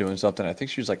finished doing something. I think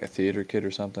she was like a theater kid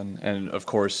or something. And of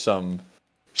course,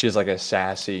 she has like a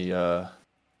sassy,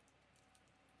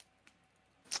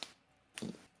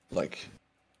 like,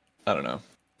 I don't know,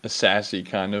 a sassy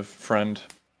kind of friend.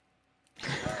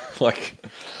 Like,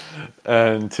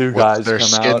 and two guys What's their come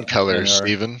skin out color, and are-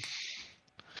 Steven?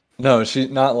 No, she's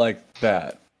not like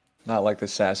that. Not like the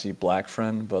sassy black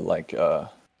friend, but like a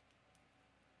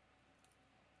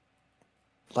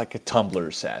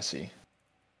Tumblr sassy.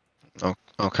 Oh,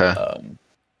 okay.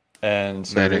 And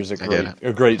so I there's get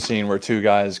a great scene where two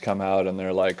guys come out and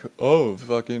they're like, "Oh,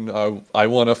 fucking, I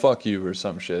want to fuck you," or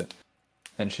some shit.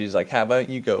 And she's like, "How about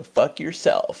you go fuck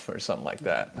yourself," or something like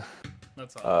that.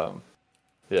 That's awesome.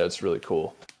 Yeah, it's really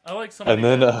cool. I like somebody.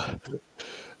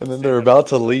 And then they're about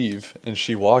to leave, and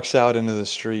she walks out into the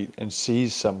street and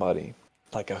sees somebody,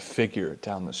 like a figure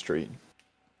down the street.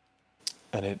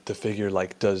 And the figure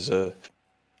like does a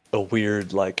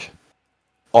weird like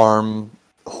arm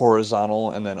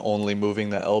horizontal and then only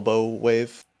moving the elbow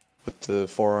wave with the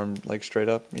forearm like straight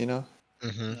up, you know?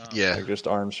 Yeah. Like just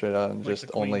arm straight out and Like just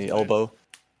the Queen's only wave. elbow.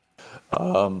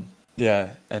 Yeah,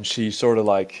 and she sort of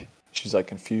like, she's like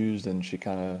confused, and she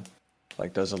kind of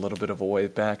like does a little bit of a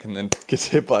wave back and then gets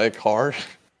hit by a car.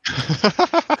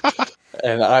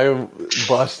 And I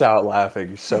bust out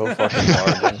laughing so fucking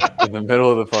hard in the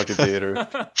middle of the fucking theater.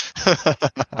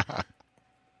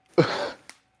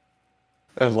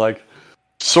 And like,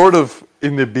 sort of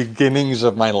in the beginnings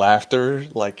of my laughter,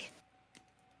 like,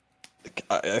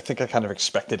 I think I kind of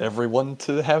expected everyone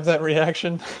to have that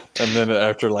reaction. And then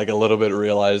after like a little bit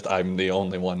realized I'm the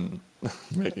only one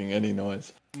making any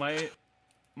noise. My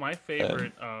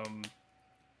favorite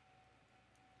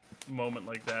moment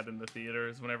like that in the theater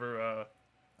is whenever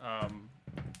I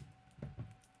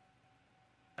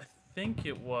think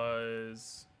it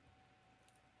was,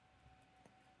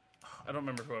 I don't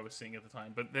remember who I was seeing at the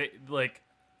time, but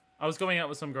I was going out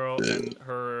with some girl and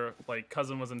her like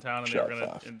cousin was in town,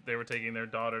 and they were taking their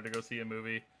daughter to go see a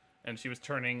movie, and she was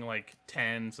turning like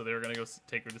 10, so they were gonna go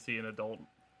take her to see an adult,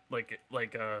 like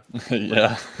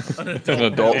Yeah, an an adult.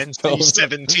 adult film.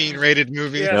 NC-17 rated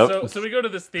movie. Yeah, Yep. so we go to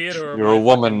this theater. Where You're a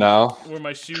woman now. Where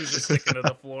my shoes are sticking to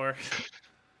the floor.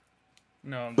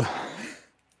 No, I'm just...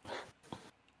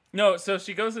 No, so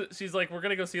she's like, we're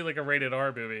gonna go see like a rated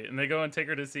R movie, and they go and take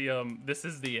her to see This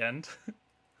Is the End.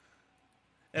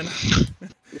 And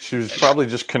She was probably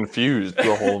just confused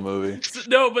the whole movie.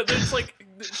 no, but it's like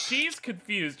she's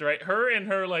confused, right? Her and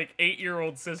her like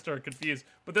 8-year-old sister are confused,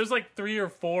 but there's like 3 or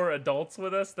 4 adults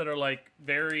with us that are like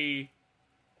very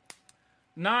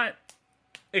not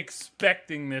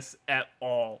expecting this at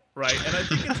all, right? And I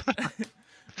think it's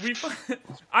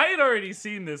I had already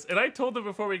seen this, and I told them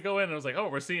before we go in, and I was like, "Oh,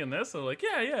 we're seeing this." And they're like,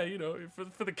 "Yeah, you know,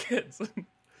 for the kids."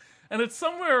 And it's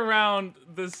somewhere around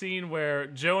the scene where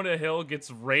Jonah Hill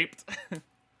gets raped.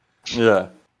 Yeah.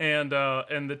 And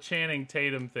the Channing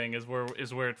Tatum thing is where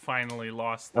it finally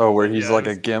lost. Oh, where he's like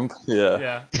a gimp.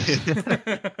 Yeah.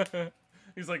 Yeah.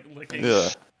 He's like licking. Yeah.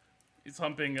 He's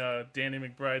humping Danny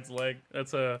McBride's leg.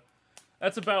 That's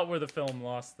about where the film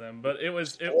lost them. But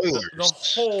the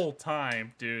whole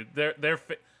time, dude.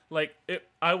 Like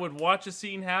I would watch a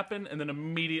scene happen and then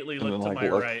immediately look to my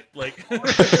right, like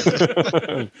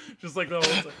just like the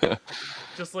whole,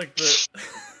 just like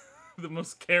the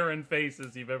most Karen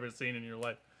faces you've ever seen in your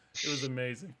life. It was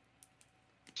amazing.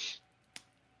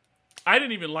 I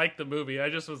didn't even like the movie. I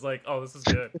just was like, "Oh, this is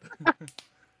good."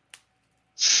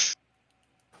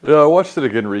 Yeah, I watched it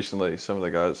again recently. Some of the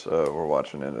guys were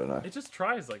watching it, and I It just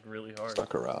tries like really hard.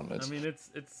 stuck around. I mean, it's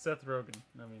Seth Rogen.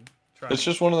 I mean, it's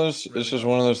just one of those. Really it's just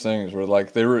one of those things where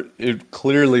like it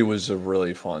clearly was a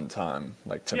really fun time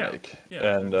like to make.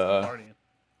 Yeah, and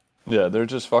yeah, they're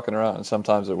just fucking around. And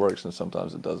sometimes it works, and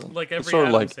sometimes it doesn't. Like every sort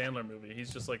Adam of Sandler movie, he's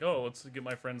just like, "Oh, let's get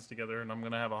my friends together, and I'm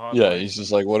gonna have a hot." Yeah, he's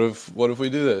just like, what if we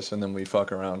do this, and then we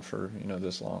fuck around for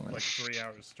this long, like 3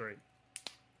 hours straight.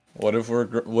 What if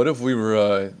we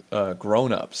were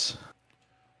grown-ups?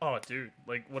 Oh, dude!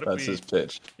 Like, what if That's his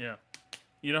pitch. Yeah,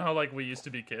 you know how like we used to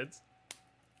be kids,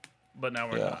 but now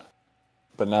we're not.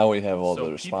 But now we have all So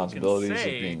the responsibilities of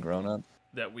being grown up.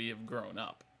 That we have grown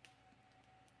up,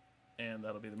 and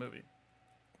that'll be the movie.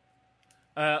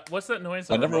 What's that noise?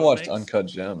 I never watched Uncut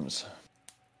Gems.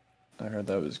 I heard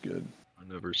that was good. I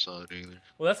never saw it either.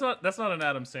 Well, that's not an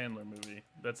Adam Sandler movie.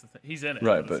 That's the thing. He's in it,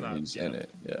 right? But he's in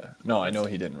it. Yeah. No, I know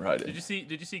he didn't write it. Did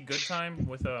you see Good Time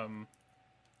with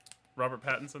Robert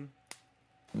Pattinson?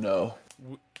 No.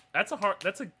 That's a.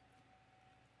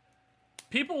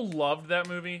 People loved that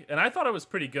movie, and I thought it was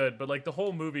pretty good. But like the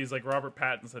whole movie is like Robert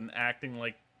Pattinson acting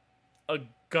like a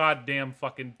goddamn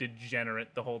fucking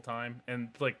degenerate the whole time, and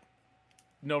like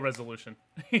no resolution.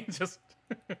 He's just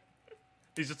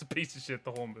a piece of shit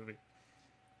the whole movie.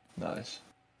 Nice.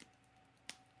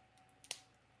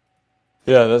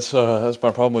 Yeah, that's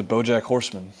my problem with BoJack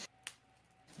Horseman.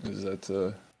 Is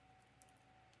that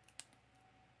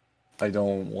I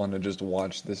don't want to just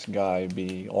watch this guy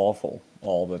be awful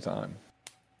all the time.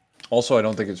 Also, I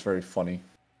don't think it's very funny.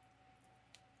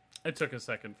 It took a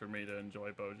second for me to enjoy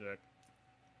BoJack.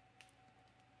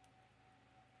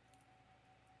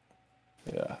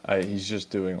 Yeah, he's just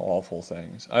doing awful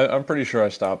things. I'm pretty sure I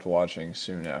stopped watching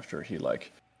soon after he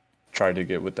like tried to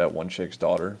get with that one chick's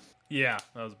daughter. Yeah,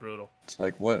 that was brutal. It's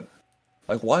like, what?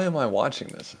 Like, why am I watching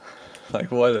this?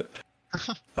 Like, what?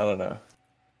 I don't know.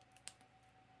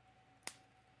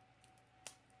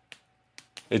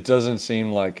 It doesn't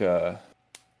seem like I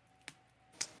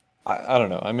don't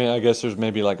know. I mean, I guess there's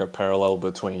maybe like a parallel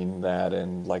between that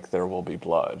and like There Will Be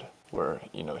Blood, where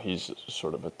he's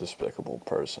sort of a despicable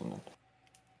person.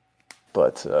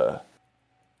 But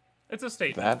it's a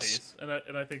statement piece,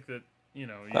 and I think that you're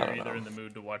either in the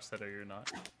mood to watch that or you're not.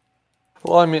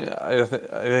 Well, I mean, I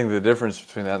think the difference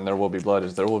between that and There Will Be Blood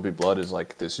is There Will Be Blood is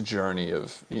like this journey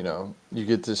of you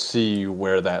get to see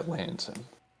where that lands in,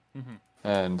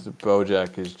 and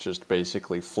BoJack is just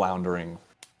basically floundering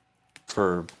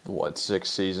for 6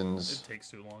 seasons. It takes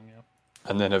too long, yeah.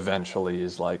 And then eventually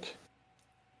is like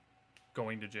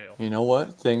going to jail. You know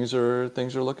what? Things are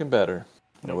looking better.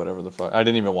 Whatever the fuck. I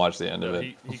didn't even watch the end of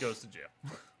it. He goes to jail.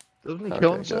 Doesn't he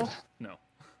kill himself? No.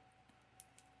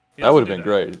 That would have been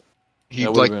great. He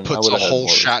puts a whole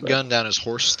shotgun down his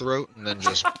horse throat and then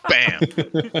just bam.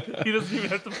 He doesn't even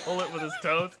have to pull it with his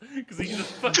toes because he can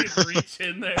just fucking reach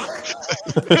in there.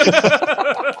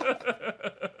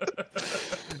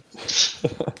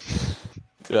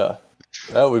 Yeah,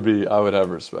 that would be. I would have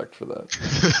respect for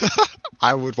that.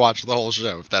 I would watch the whole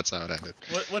show if that's how it ended.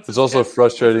 It's also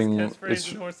frustrating.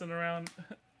 It's horsing around.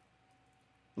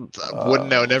 Wouldn't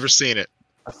know. Never seen it.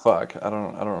 Fuck, I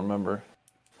don't remember.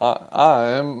 I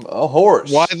am a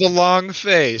horse. Why the long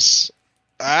face?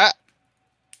 Ah,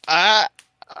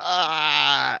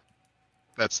 ah.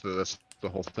 That's the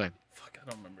whole thing. Fuck, I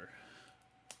don't remember.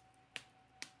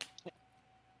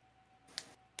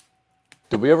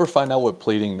 Did we ever find out what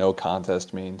pleading no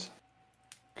contest means?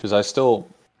 Because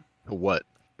What?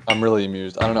 I'm really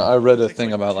amused. I don't know. I read a Takes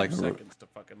thing about 2 like seconds to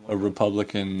fucking look a up.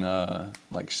 Republican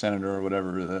like senator or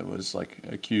whatever that was like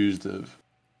accused of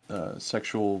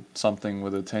sexual something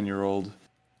with a 10-year-old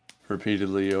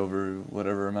repeatedly over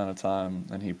whatever amount of time,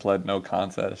 and he pled no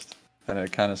contest. And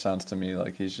it kind of sounds to me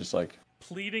like he's just like,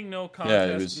 Pleading no it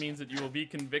contest was- means that you will be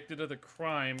convicted of the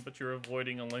crime, but you're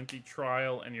avoiding a lengthy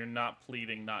trial and you're not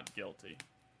pleading not guilty.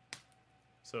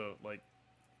 So, like,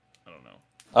 I don't know.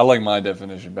 I like my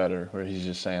definition better, where he's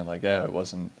just saying like, yeah, it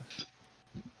wasn't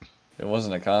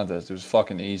a contest. It was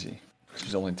fucking easy.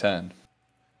 She's only 10.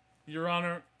 Your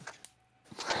Honor,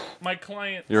 my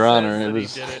client Your says Honor, that it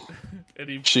was- he did it, and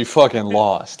he, She fucking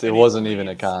lost. It And he wasn't even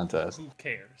a pleads. contest. who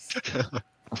cares?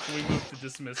 We move to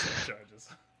dismiss the charges.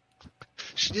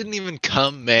 She didn't even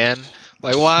come, man.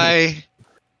 Like, why?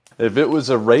 If it was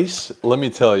a race, let me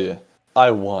tell you,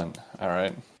 I won. All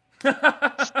right.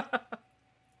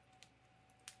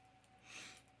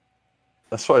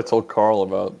 That's what I told Carl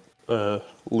about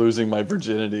losing my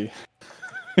virginity.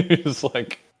 He was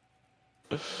like,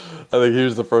 I think he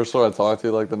was the first one I talked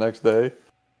to like the next day.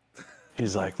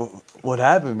 He's like, what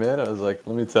happened, man? I was like,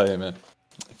 let me tell you, man.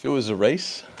 If it was a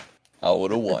race, I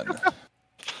would have won.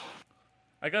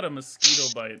 I got a mosquito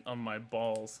bite on my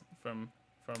balls from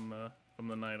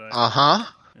the night I. Uh-huh.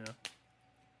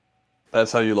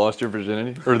 That's how you lost your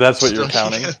virginity? Or that's what you're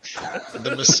counting?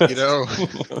 The mosquito.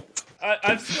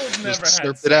 I've still never had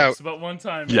slurp sex, it out. but one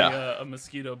time Yeah. a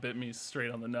mosquito bit me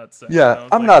straight on the nuts. Yeah,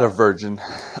 I'm not a virgin.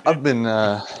 I've been He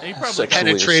probably sexually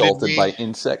penetrated assaulted me. by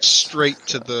insects. Straight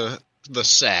to the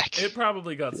sack. It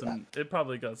probably got some. It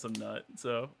probably got some nut.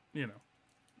 So you know.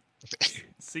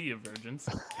 See you, virgins.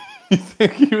 You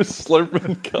think he was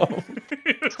slurping cum?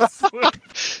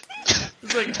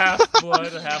 It's like half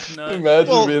blood, half nut. Imagine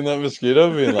Well- being that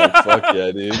mosquito, being like, "Fuck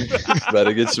yeah, dude!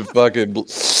 Better get some fucking." What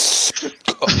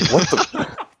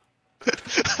the?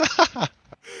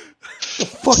 The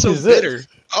fuck So is bitter. this?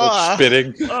 Ah.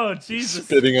 Spitting, Oh Jesus!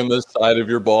 spitting on the side of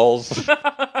your balls.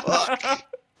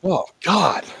 Oh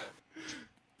God!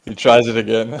 He tries it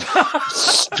again.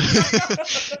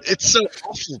 It's so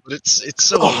awful, but it's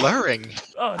so alluring.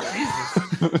 Oh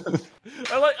Jesus!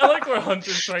 I like where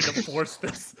Hunter's trying to force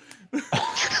this.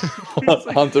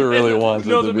 Hunter really wants it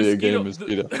to be a gay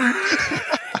mosquito.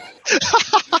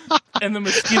 And the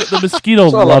mosquito That's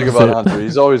what I like loves about it. Hunter.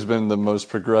 He's always been the most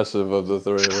progressive of the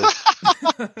three of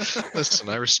us. Listen,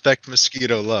 I respect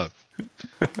mosquito love.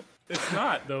 It's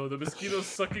not though. The mosquito's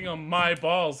sucking on my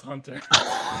balls, Hunter.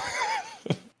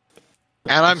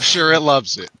 And I'm sure it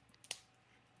loves it.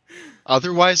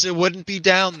 Otherwise, it wouldn't be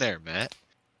down there, Matt.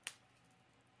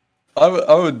 I would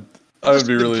Must be have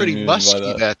been really pretty amused by musky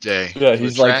that. that day. Yeah, to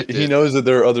he's like, attract he it. knows that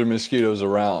there are other mosquitoes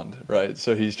around, right?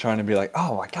 So he's trying to be like,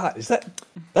 oh my God,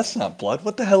 that's not blood.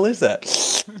 What the hell is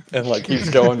that? And like, keeps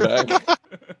going back.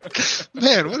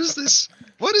 Man, what is this?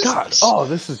 What is God, this? oh,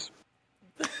 this is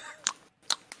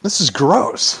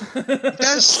gross.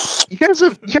 You guys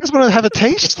want to have a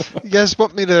taste? You guys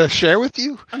want me to share with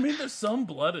you? I mean, there's some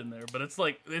blood in there, but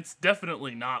it's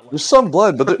definitely not like. There's some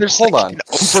blood, but There's hold like on. an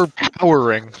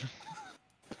overpowering.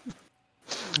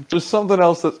 There's something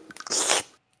else that.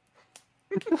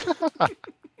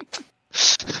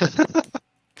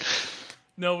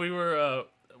 No, we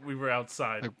were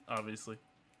outside, obviously.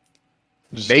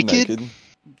 Just Naked?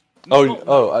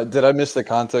 Did I miss the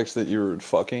context that you were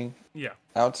fucking Yeah.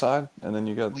 outside, and then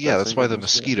you got? Yeah, that's why the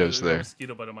Mosquito. mosquito's there.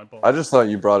 Mosquito bite on my balls. I just thought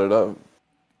you brought it up,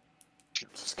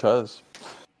 just cause.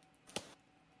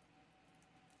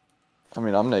 I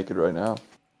mean, I'm naked right now.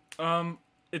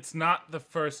 It's not the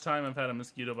first time I've had a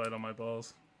mosquito bite on my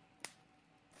balls.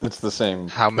 It's the same.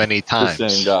 How many The times?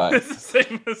 same guy. It's the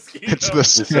same mosquito. It's the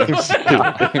same.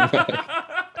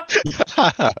 He's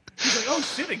like, oh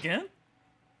shit, again?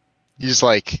 he's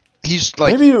like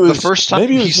Maybe it was the first time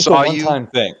maybe it was he just saw a you. one-time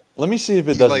thing. Let me see if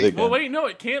it does like- it again. Well, wait, no,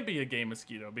 it can't be a gay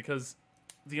mosquito because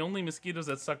the only mosquitoes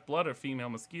that suck blood are female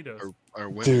mosquitoes. Or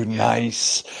women, Dude, yeah.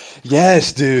 nice.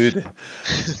 Yes, dude.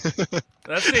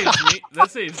 That saves me.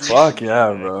 That saves me. Fuck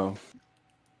yeah, bro.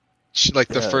 She, like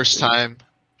the Yeah, first dude. time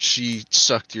she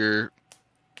sucked your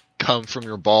cum from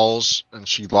your balls and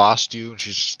she lost you and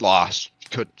she's just lost.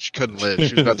 She couldn't live.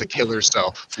 She was about to kill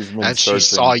herself. She's been And she searching,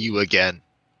 saw you again.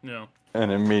 No.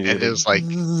 and immediately. And it was like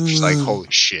she's like, holy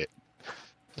shit.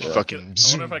 Yeah. Fucking I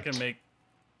zoom. wonder if I can make.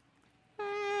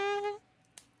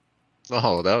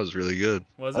 Oh, that was really good.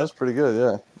 Was That's it? pretty good,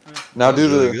 yeah. Now That was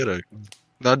do really the good.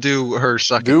 Now do her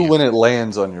sucking do you. when it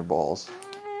lands on your balls.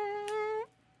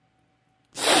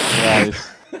 Nice.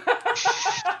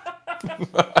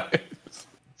 Nice.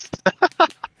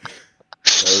 That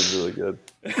was really good.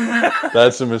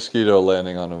 That's a mosquito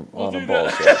landing on a do ball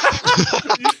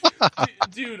that. sack.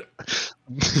 Dude,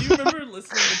 do you remember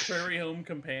listening to Prairie Home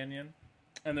Companion?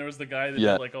 And there was the guy that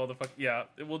Yeah. did like all the fuck. Yeah,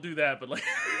 we'll do that, but like.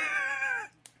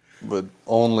 But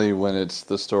only when it's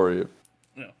the story.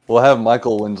 Yeah. We'll have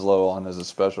Michael Winslow on as a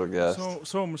special guest.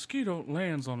 So a mosquito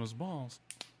lands on his balls.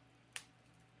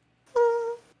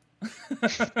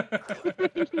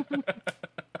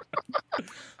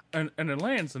 and it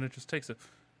lands and it just takes a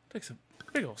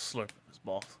big old slurp of his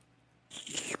balls.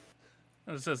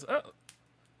 And it says, "Oh,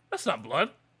 that's not blood."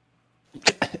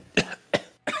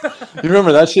 You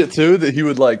remember that shit too? That he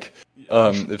would like,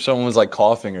 if someone was like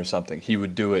coughing or something, he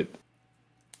would do it.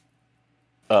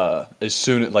 As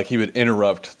soon as like he would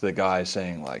interrupt the guy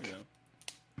saying like,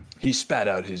 he spat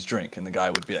out his drink, and the guy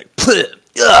would be like,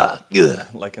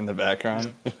 like in the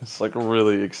background. It's like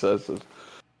really excessive.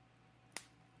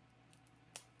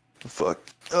 Fuck.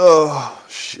 Oh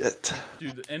shit.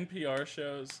 Dude, the NPR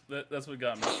shows, that's what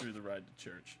got me through the ride to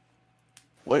church.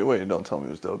 Wait, don't tell me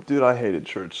it was dope. Dude, I hated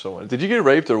church so much. Did you get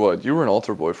raped or what? You were an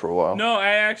altar boy for a while. No,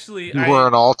 I actually... You were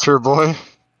an altar boy?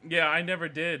 Yeah, I never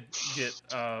did get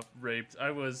raped.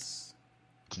 I was...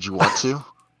 Did you want to?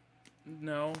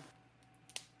 No.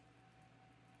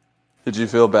 Did you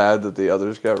feel bad that the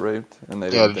others got raped? And they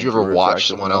Yeah, didn't did think you ever were watch attractive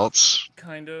someone enough? else?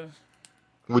 Kinda.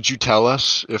 Would you tell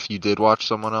us if you did watch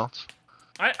someone else?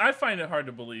 I find it hard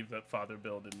to believe that Father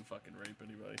Bill didn't fucking rape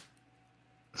anybody.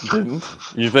 Didn't?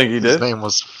 You think he His did? name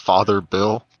was Father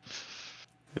Bill.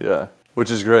 Yeah, which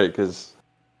is great because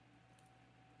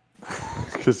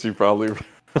you probably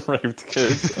raped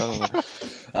kids. I don't know.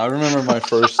 I remember my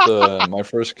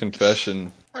first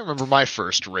confession. I remember my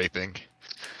first raping.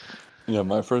 Yeah,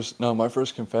 my first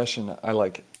confession. I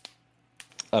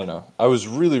don't know. I was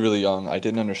really really young. I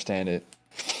didn't understand it.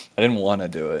 I didn't want to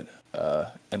do it.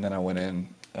 And then I went in.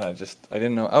 And I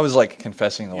didn't know. I was like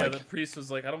confessing to Yeah, like. the priest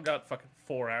was like, I don't got fucking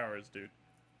 4 hours, dude.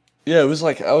 Yeah, it was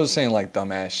like I was saying like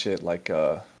dumbass shit like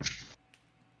I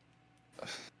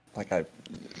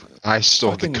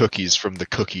stole Fucking- the cookies from the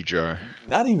cookie jar.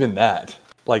 not even that.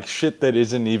 Like shit that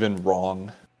isn't even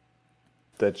wrong.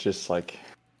 That's just like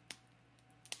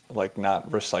not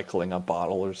recycling a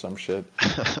bottle or some shit.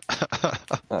 I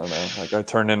don't know. Like I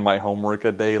turned in my homework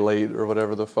a day late or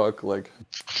whatever the fuck. Like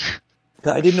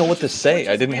I didn't know what to say. Which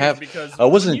I is didn't weird have. because I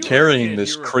when wasn't you were a carrying kid,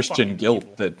 this you were Christian fucking guilt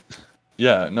evil. that.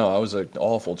 Yeah, no, I was an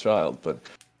awful child, but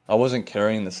I wasn't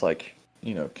carrying this like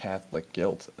Catholic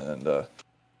guilt, and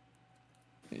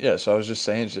yeah, so I was just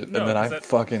saying shit, No, and then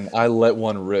 'cause I let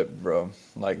one rip, bro,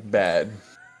 like bad,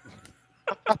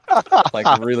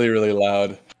 like really really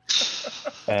loud,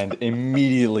 and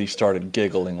immediately started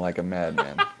giggling like a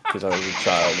madman because I was a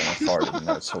child and I farted, and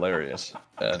that's hilarious.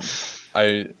 And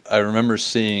I remember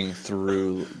seeing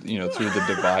through the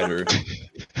divider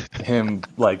him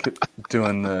like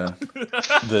doing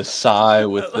the sigh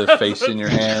with the face in your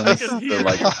I hands, can hear the,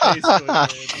 like your face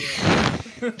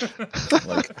going, yeah.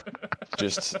 like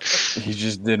he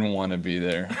just didn't want to be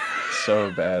there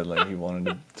so bad, like he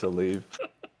wanted to leave.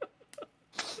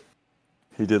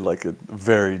 He did like a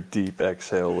very deep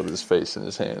exhale with his face in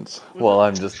his hands while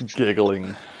I'm just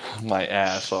giggling my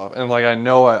ass off, and like I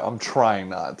know I'm trying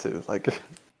not to. Like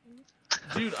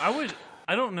Dude,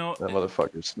 I don't know. that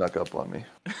motherfucker snuck up on me.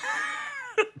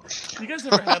 You guys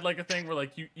ever had like a thing where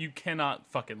like you cannot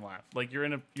fucking laugh? Like you're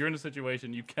in a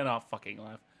situation you cannot fucking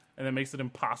laugh, and it makes it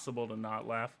impossible to not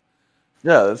laugh.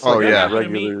 Yeah, that's like Oh, a yeah.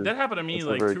 regular. That happened to me that's a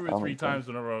like very 2 or 3 common thing. times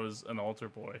whenever I was an altar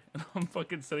boy, and I'm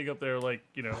fucking sitting up there like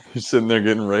You're sitting there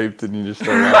getting raped, and you just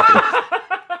start laughing.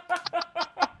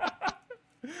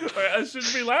 I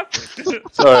shouldn't be laughing.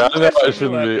 Sorry, I know I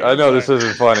shouldn't be. I know this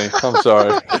isn't funny. I'm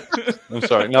sorry. I'm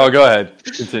sorry. No, go ahead.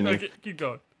 Continue. Okay, keep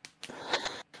going.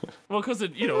 Well, because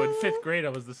in 5th grade I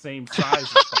was the same size as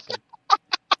fucking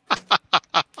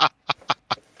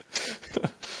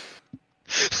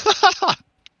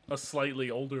a slightly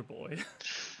older boy.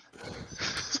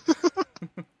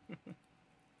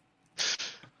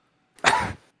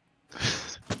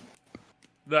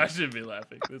 No, I shouldn't be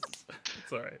laughing. It's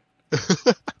alright.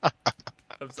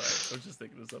 I'm sorry. I was just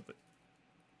thinking of something.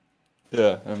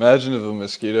 Yeah, imagine if a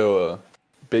mosquito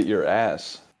bit your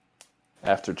ass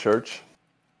after church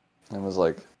and was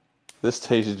like, "This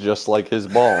tastes just like his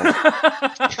balls."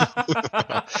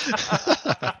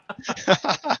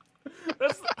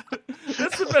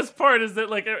 That's the best part is that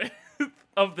like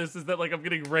of this is that like I'm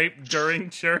getting raped during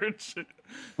church.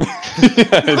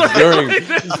 It's during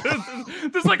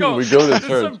there's like a we go to there's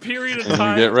church some period of and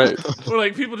time you get raped. where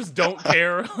like people just don't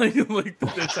care like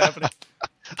that it's happening.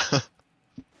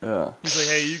 Yeah. He's like,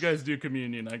 hey, you guys do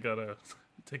communion. I gotta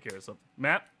take care of something.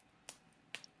 Matt?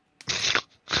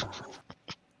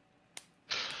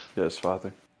 Yes,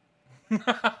 Father.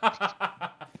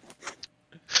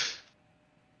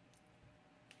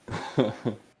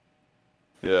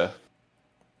 Yeah.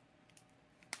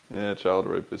 Yeah, child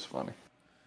rape is funny.